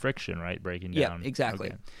 And it's the friction, right? Breaking down. Yeah, exactly.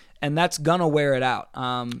 Okay. And that's gonna wear it out.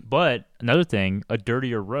 But another thing, a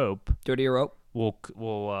dirtier rope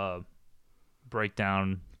will break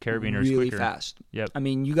down carabiners really quicker. fast. Yep. I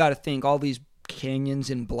mean, you got to think all these canyons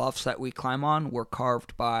and bluffs that we climb on were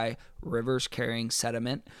carved by rivers carrying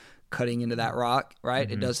sediment, cutting into that rock. Right.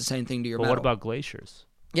 It does the same thing to your metal. But what about glaciers?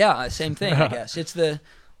 Yeah, same thing. I guess it's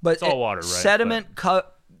all water, right? Sediment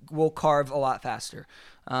will carve a lot faster.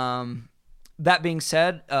 That being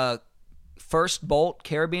said, first bolt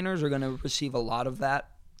carabiners are going to receive a lot of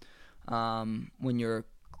that when you're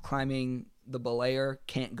climbing the belayer,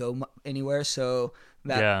 can't go anywhere. So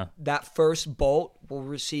that first bolt will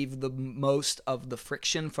receive the most of the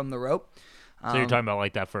friction from the rope. So you're talking about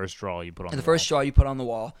like that first draw you put on the wall. First draw you put on the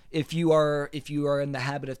wall. If you are in the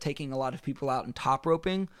habit of taking a lot of people out and top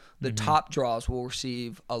roping, the top draws will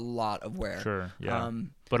receive a lot of wear. Sure, yeah.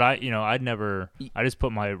 But I just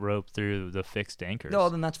put my rope through the fixed anchors. No,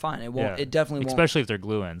 then that's fine. It won't. Yeah. It definitely won't. Especially if they're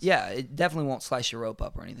glue ends. Yeah, it definitely won't slice your rope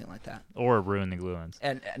up or anything like that. Or ruin the glue ends.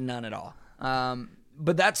 And none at all.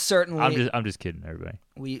 But that's certainly. I'm just kidding, everybody.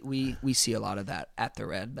 We see a lot of that at the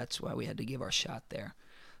Red. That's why we had to give our shot there.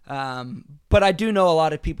 But I do know a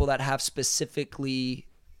lot of people that have specifically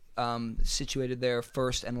situated their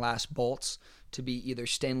first and last bolts to be either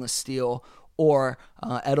stainless steel or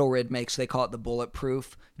Edelrid makes, they call it the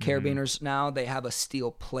bulletproof carabiners now. They have a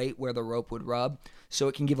steel plate where the rope would rub, so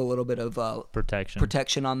it can give a little bit of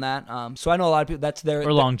protection on that. So I know a lot of people, that's their...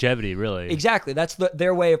 Or longevity, really. Exactly. That's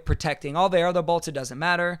their way of protecting. All the other bolts, it doesn't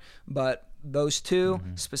matter, but those two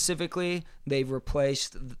specifically, they've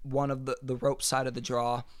replaced one of the rope side of the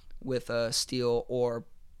draw with a steel or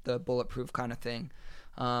the bulletproof kind of thing.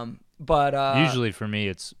 But usually for me,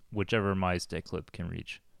 it's whichever my stick clip can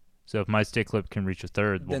reach. So if my stick clip can reach a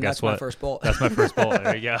third, well, then guess what? That's my first bolt. That's my first bolt.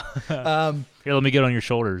 There you go. Here, let me get on your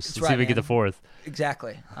shoulders. Let's see if we get the fourth.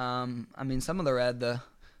 Exactly. I mean, some of the Red,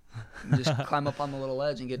 you just climb up on the little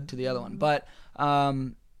ledge and get to the other one. But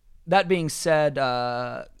that being said,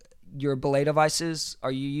 your belay devices,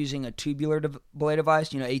 are you using a tubular belay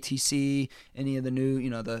device? ATC, any of the new,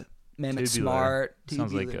 the Mammoth tubular. Smart.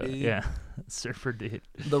 Sounds like surfer dude.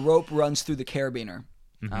 The rope runs through the carabiner.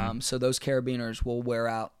 So those carabiners will wear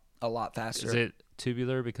out a lot faster. Is it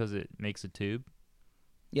tubular because it makes a tube?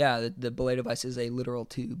 Yeah, the belay device is a literal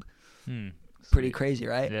tube. Pretty crazy,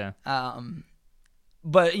 right? Yeah.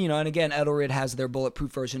 But, and again, Edelrid has their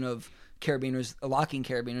bulletproof version of carabiners, locking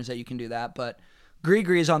carabiners that you can do that. But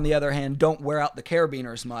Grigris, on the other hand, don't wear out the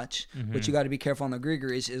carabiners much. But you got to be careful on the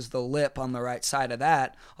Grigris is the lip on the right side of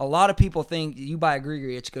that. A lot of people think you buy a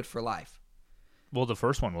Grigri, it's good for life. Well, the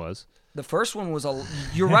first one was. The first one was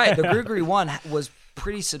you're right. The Grigri 1 was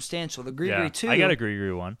pretty substantial. The Grigri 2. I got a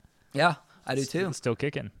Grigri 1. Yeah, I do too. It's still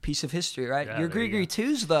kicking. Piece of history, right? Yeah, your Grigri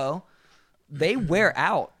 2s, though, they wear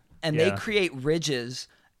out and they create ridges.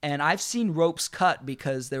 And I've seen ropes cut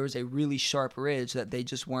because there was a really sharp ridge that they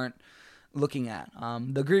just weren't looking at.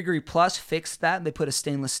 The Grigri Plus fixed that. They put a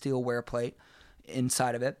stainless steel wear plate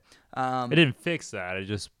inside of it. It didn't fix that. It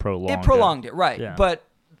just prolonged it. It prolonged it, right. Yeah. But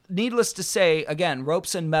needless to say, again,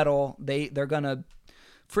 ropes and metal, they're going to...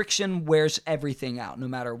 Friction wears everything out, no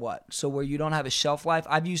matter what. So where you don't have a shelf life,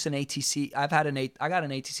 I've used an ATC. I got an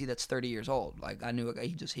ATC that's 30 years old. Like I knew,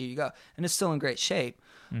 just here you go, and it's still in great shape.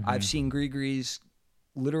 I've seen Grigris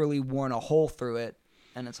literally worn a hole through it,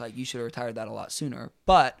 and it's like you should have retired that a lot sooner.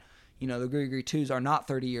 But the Grigri 2s are not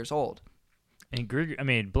 30 years old. And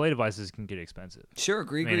belay devices can get expensive. Sure,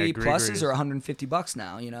 Grigri Pluses are $150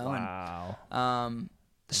 now. Wow. And,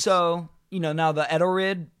 so now the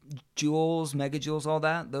Edelrid, Joules, Mega Joules, all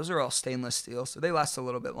that, those are all stainless steel, so they last a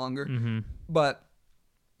little bit longer. But,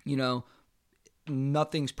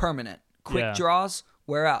 nothing's permanent. Quick draws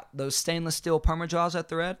wear out. Those stainless steel Permajaws at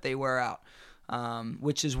the red, they wear out,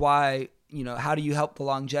 which is why, how do you help the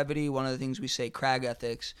longevity? One of the things we say, crag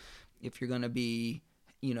ethics, if you're going to be,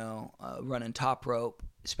 running top rope,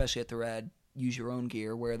 especially at the red, use your own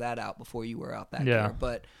gear, wear that out before you wear out that gear.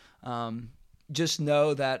 But just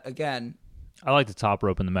know that, again, I like the top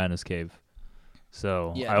rope in the Madness Cave.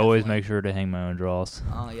 So yeah, I always make sure to hang my own draws.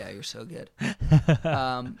 Oh yeah, you're so good.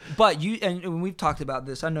 But and we've talked about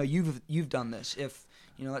this. I know you've done this. If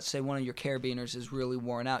let's say one of your carabiners is really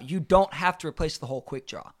worn out, you don't have to replace the whole quick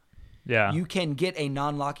draw. Yeah. You can get a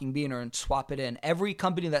non-locking beaner and swap it in. Every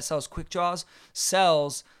company that sells quick draws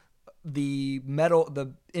sells the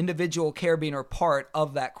individual carabiner part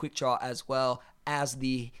of that quick draw as well as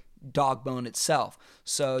the dog bone itself.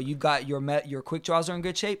 So you've got your quick draws are in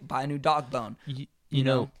good shape, buy a new dog bone. You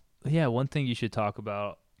know, yeah, one thing you should talk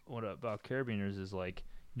about about carabiners is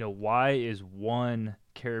why is one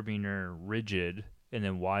carabiner rigid and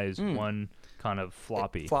then why is one kind of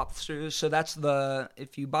floppy? It flops through. So that's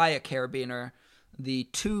if you buy a carabiner, the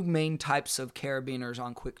two main types of carabiners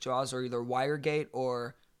on quick draws are either wire gate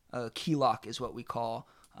or key lock is what we call.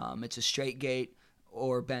 It's a straight gate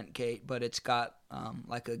or bent gate, but it's got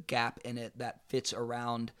like a gap in it that fits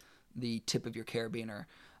around the tip of your carabiner.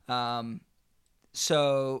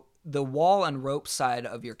 So the wall and rope side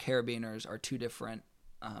of your carabiners are two different.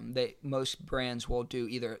 Most brands will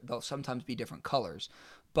do they'll sometimes be different colors,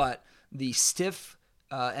 but the stiff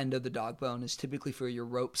end of the dog bone is typically for your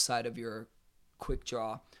rope side of your quick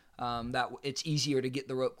draw. That it's easier to get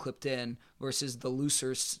the rope clipped in versus the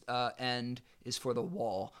looser end is for the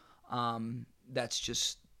wall. That's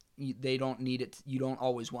just, they don't need it. You don't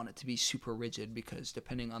always want it to be super rigid because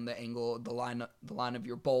depending on the angle, the line of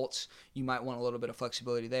your bolts, you might want a little bit of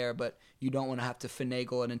flexibility there, but you don't want to have to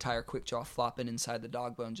finagle an entire quick draw flopping inside the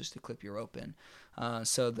dog bone just to clip your rope in.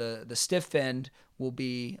 So the stiff end will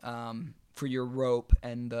be for your rope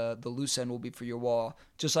and the loose end will be for your wall.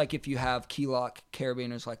 Just like if you have key lock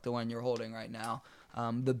carabiners like the one you're holding right now,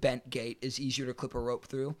 the bent gate is easier to clip a rope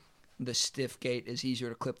through. The stiff gate is easier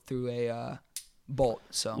to clip through a bolt.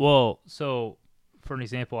 So for an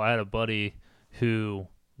example, I had a buddy who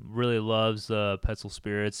really loves Petzl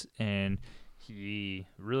Spirits, and he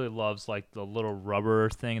really loves the little rubber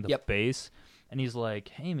thing at the base. And he's like,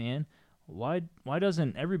 "Hey man, why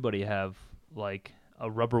doesn't everybody have a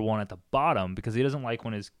rubber one at the bottom?" Because he doesn't like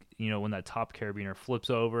when when that top carabiner flips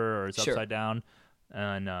over or it's upside down.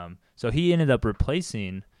 And so he ended up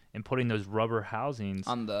replacing and putting those rubber housings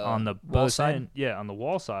on the wall side. On the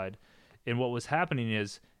wall side. And what was happening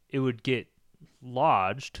is it would get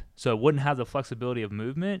lodged, so it wouldn't have the flexibility of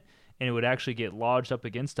movement, and it would actually get lodged up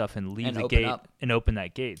against stuff and leave the gate and open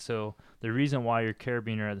that gate. So the reason why your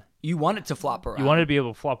carabiner, you want it to flop around. You want it to be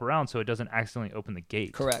able to flop around so it doesn't accidentally open the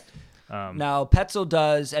gate. Correct. Now Petzl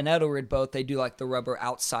does and Edelrid both. They do the rubber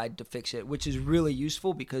outside to fix it, which is really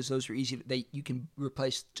useful because those are easy. You can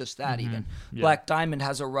replace just that even. Yeah. Black Diamond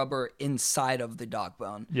has a rubber inside of the dog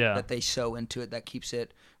bone that they sew into it that keeps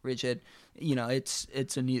it rigid.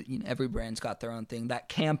 It's a new. Every brand's got their own thing. That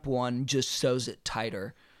Camp one just sews it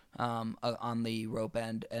tighter on the rope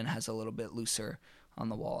end and has a little bit looser on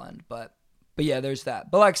the wall end. But yeah, there's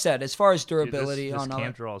that. But like I said, as far as durability, this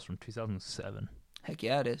Camp draw is from 2007. Heck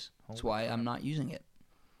yeah, it is. That's why I'm not using it.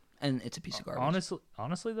 And it's a piece of garbage.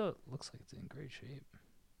 Honestly, though, it looks like it's in great shape.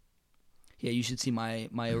 Yeah, you should see my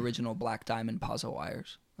original Black Diamond Pazzo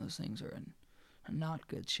wires. Those things are in not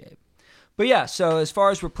good shape. But yeah, so as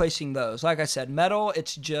far as replacing those, like I said, metal,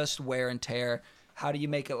 it's just wear and tear. How do you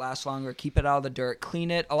make it last longer? Keep it out of the dirt.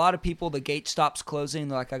 Clean it. A lot of people, the gate stops closing.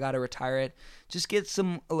 They're like, I got to retire it. Just get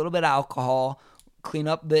a little bit of alcohol. Clean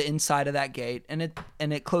up the inside of that gate, and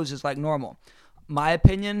it closes like normal. My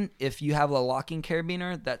opinion, if you have a locking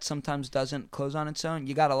carabiner that sometimes doesn't close on its own,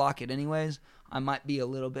 you got to lock it anyways. I might be a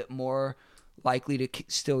little bit more likely to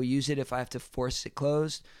still use it if I have to force it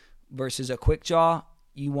closed versus a quick draw.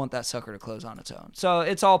 You want that sucker to close on its own. So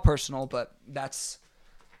it's all personal, but that's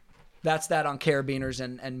that on carabiners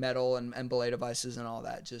and metal and belay devices and all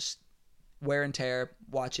that. Just wear and tear,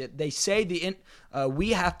 watch it. They say we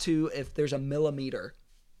have to, if there's a millimeter.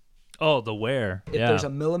 Oh, the wear. If there's a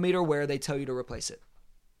millimeter wear, they tell you to replace it.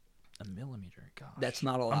 A millimeter? Gosh. That's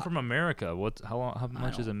not a lot. I'm from America. How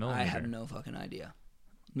much is a millimeter? I have no fucking idea.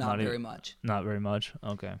 Not very much. Not very much?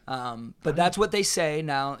 Okay. But that's what they say.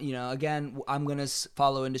 Now, again, I'm going to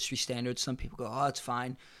follow industry standards. Some people go, oh, it's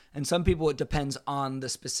fine. And some people, it depends on the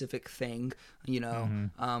specific thing.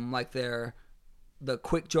 Like the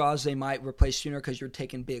quick draws, they might replace sooner because you're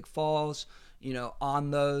taking big falls, on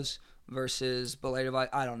those. Versus belay device,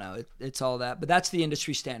 I don't know. It's all that, but that's the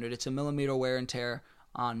industry standard. It's a millimeter wear and tear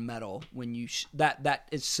on metal when you that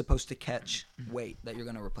is supposed to catch weight that you're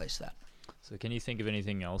going to replace that. So can you think of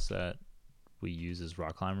anything else that we use as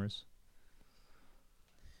rock climbers?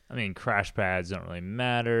 I mean, crash pads don't really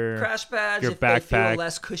matter. Crash pads, Your if backpack. they feel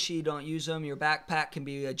less cushy, don't use them. Your backpack can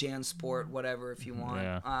be a JanSport, whatever, if you want.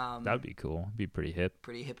 Yeah, that'd be cool. Be pretty hip.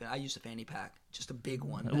 Pretty hip. I use a fanny pack, just a big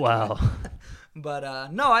one. Wow.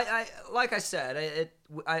 But no, I like I said,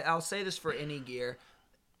 I'll say this for any gear.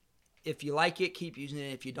 If you like it, keep using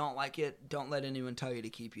it. If you don't like it, don't let anyone tell you to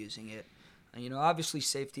keep using it. And, obviously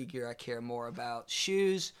safety gear I care more about.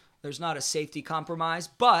 Shoes, there's not a safety compromise,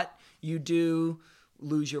 but you do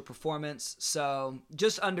lose your performance. So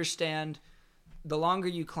just understand, the longer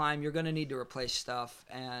you climb, you're going to need to replace stuff.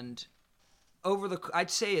 And I'd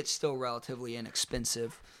say it's still relatively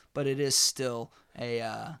inexpensive, but it is still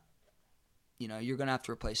you're going to have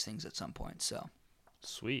to replace things at some point. So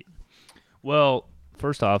Sweet. Well,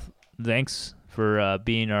 first off, thanks for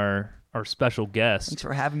being our special guest. Thanks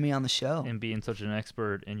for having me on the show. And being such an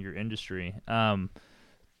expert in your industry.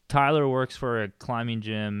 Tyler works for a climbing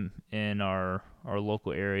gym in our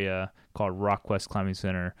local area called RockQuest Climbing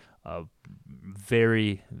Center. A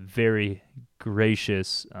very, very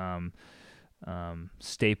gracious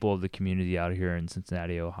staple of the community out here in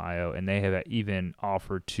Cincinnati, Ohio. And they have even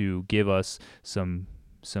offered to give us some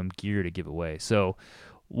gear to give away. So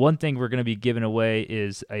one thing we're going to be giving away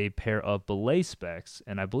is a pair of belay specs,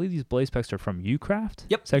 and I believe these belay specs are from Ucraft.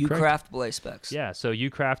 Yep, Is that correct? Ucraft belay specs. Yeah, so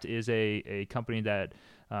Ucraft is a company that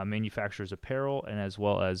manufactures apparel and as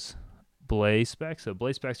well as belay specs. So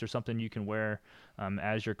belay specs are something you can wear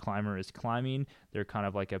as your climber is climbing. They're kind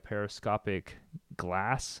of like a periscopic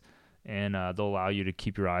glass, and they'll allow you to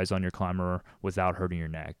keep your eyes on your climber without hurting your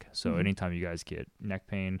neck. So anytime you guys get neck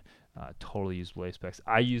pain, totally use belay specs.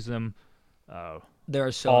 I use them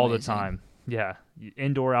They're so all amazing. the time. Yeah,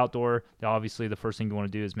 indoor, outdoor. Obviously, the first thing you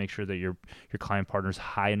want to do is make sure that your climbing partner's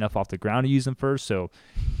high enough off the ground to use them first. So,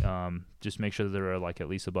 just make sure that they're like at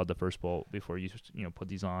least above the first bolt before you put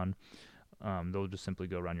these on. They'll just simply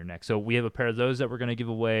go around your neck. So we have a pair of those that we're going to give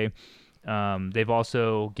away. They've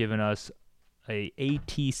also given us a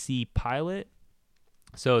ATC Pilot.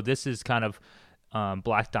 So this is kind of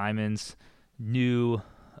Black Diamond's new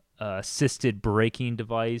assisted braking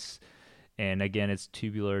device. And again, it's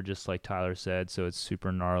tubular, just like Tyler said, so it's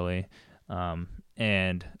super gnarly.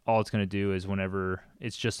 And all it's going to do is whenever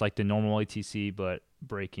it's just like the normal ATC, but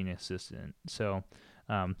braking assistant. So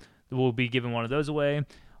we'll be giving one of those away.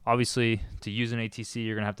 Obviously, to use an ATC,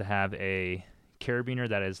 you're going to have a carabiner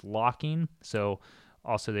that is locking. So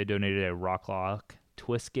also they donated a Rock Lock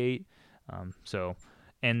twist gate.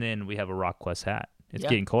 And then we have a RockQuest hat. It's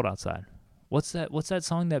getting cold outside. What's that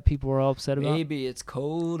song that people are all upset about? Maybe it's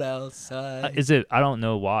cold outside. Is it? I don't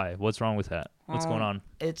know why. What's wrong with that? What's going on?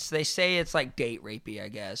 They say it's like date rapey, I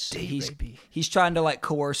guess. Rapey. He's trying to like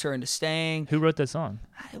coerce her into staying. Who wrote that song?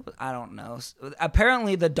 I don't know.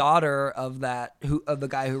 Apparently, the daughter of the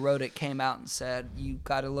guy who wrote it came out and said, "You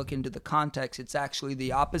got to look into the context. It's actually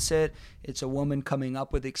the opposite. It's a woman coming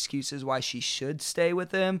up with excuses why she should stay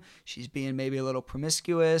with him. She's being maybe a little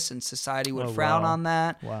promiscuous, and society would frown on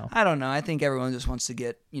that. Wow. I don't know. I think everyone just wants to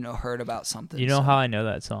get heard about something. You know how I know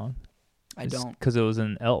that song? I don't. Because it was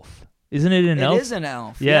an Elf. Isn't it an Elf? It is an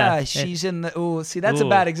Elf. Yeah. She's in the. Oh, see, that's a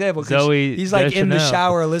bad example. 'Cause Zoe he's like in the Deschanel.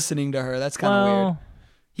 shower listening to her. That's kind of weird. Well,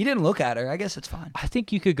 He didn't look at her. I guess it's fine. I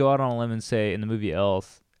think you could go out on a limb and say in the movie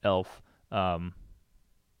Elf, I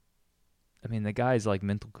mean, the guy's like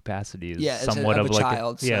mental capacity is somewhat of a like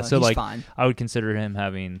child. so he's like fine. I would consider him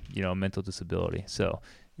having a mental disability. So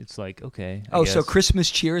it's like okay. I So guess.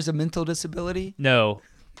 Christmas Cheer is a mental disability? No,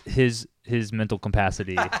 his mental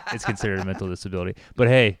capacity is considered a mental disability. But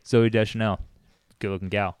hey, Zoe Deschanel, good looking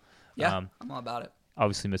gal. Yeah, I'm all about it.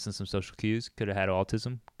 Obviously missing some social cues. Could have had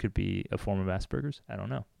autism. Could be a form of Asperger's. I don't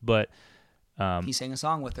know. But He sang a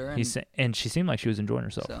song with her. and she seemed like she was enjoying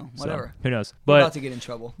herself. So, whatever. Who knows? We're But about to get in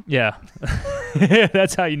trouble. yeah,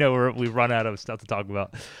 that's how you know we run out of stuff to talk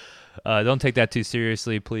about. Don't take that too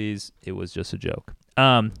seriously, please. It was just a joke.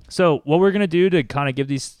 So what we're gonna do to kind of give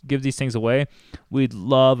these things away, we'd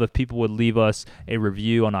love if people would leave us a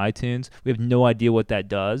review on iTunes. We have no idea what that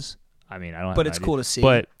does. I mean, I don't. But it's cool to see.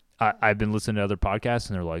 But I've been listening to other podcasts,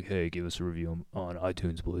 and they're like, "Hey, give us a review on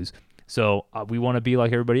iTunes, please." So we want to be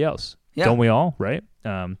like everybody else, don't we all? Right?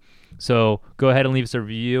 So go ahead and leave us a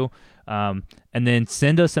review, and then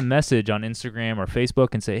send us a message on Instagram or Facebook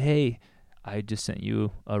and say, "Hey, I just sent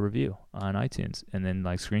you a review on iTunes," and then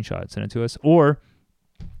like screenshot it, send it to us. Or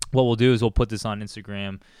what we'll do is we'll put this on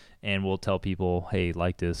Instagram and we'll tell people, "Hey,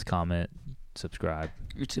 like this, comment, subscribe,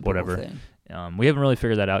 Your typical whatever." thing. We haven't really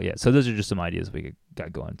figured that out yet. So those are just some ideas we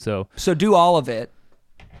got going. So do all of it.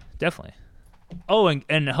 Definitely. Oh,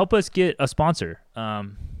 and help us get a sponsor.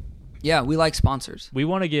 Yeah, we like sponsors. I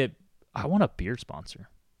want a beer sponsor.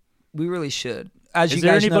 We really should. As Is you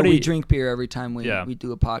there guys know, anybody- we drink beer every time we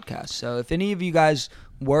do a podcast. So if any of you guys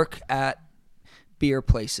work at beer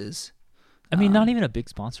places, I mean, not even a big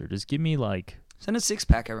sponsor. Just give me like, send a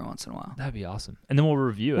 6-pack every once in a while. that'd be awesome. And then we'll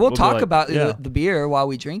review it. We'll be talk like, about yeah, the beer while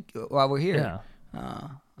we're here. yeah.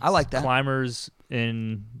 I like that. Climbers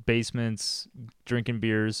in basements drinking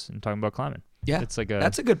beers and talking about climbing. Yeah, It's like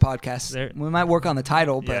that's a good podcast. We might work on the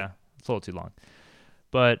title, but yeah, it's a little too long.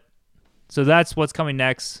 But so that's what's coming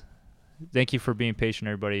next. Thank you for being patient,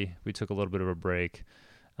 everybody. We took a little bit of a break,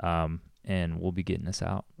 and we'll be getting this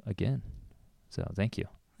out again. So thank you.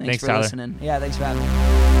 Thanks for Tyler. listening. Yeah, thanks for having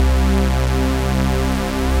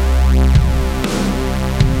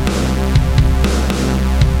me.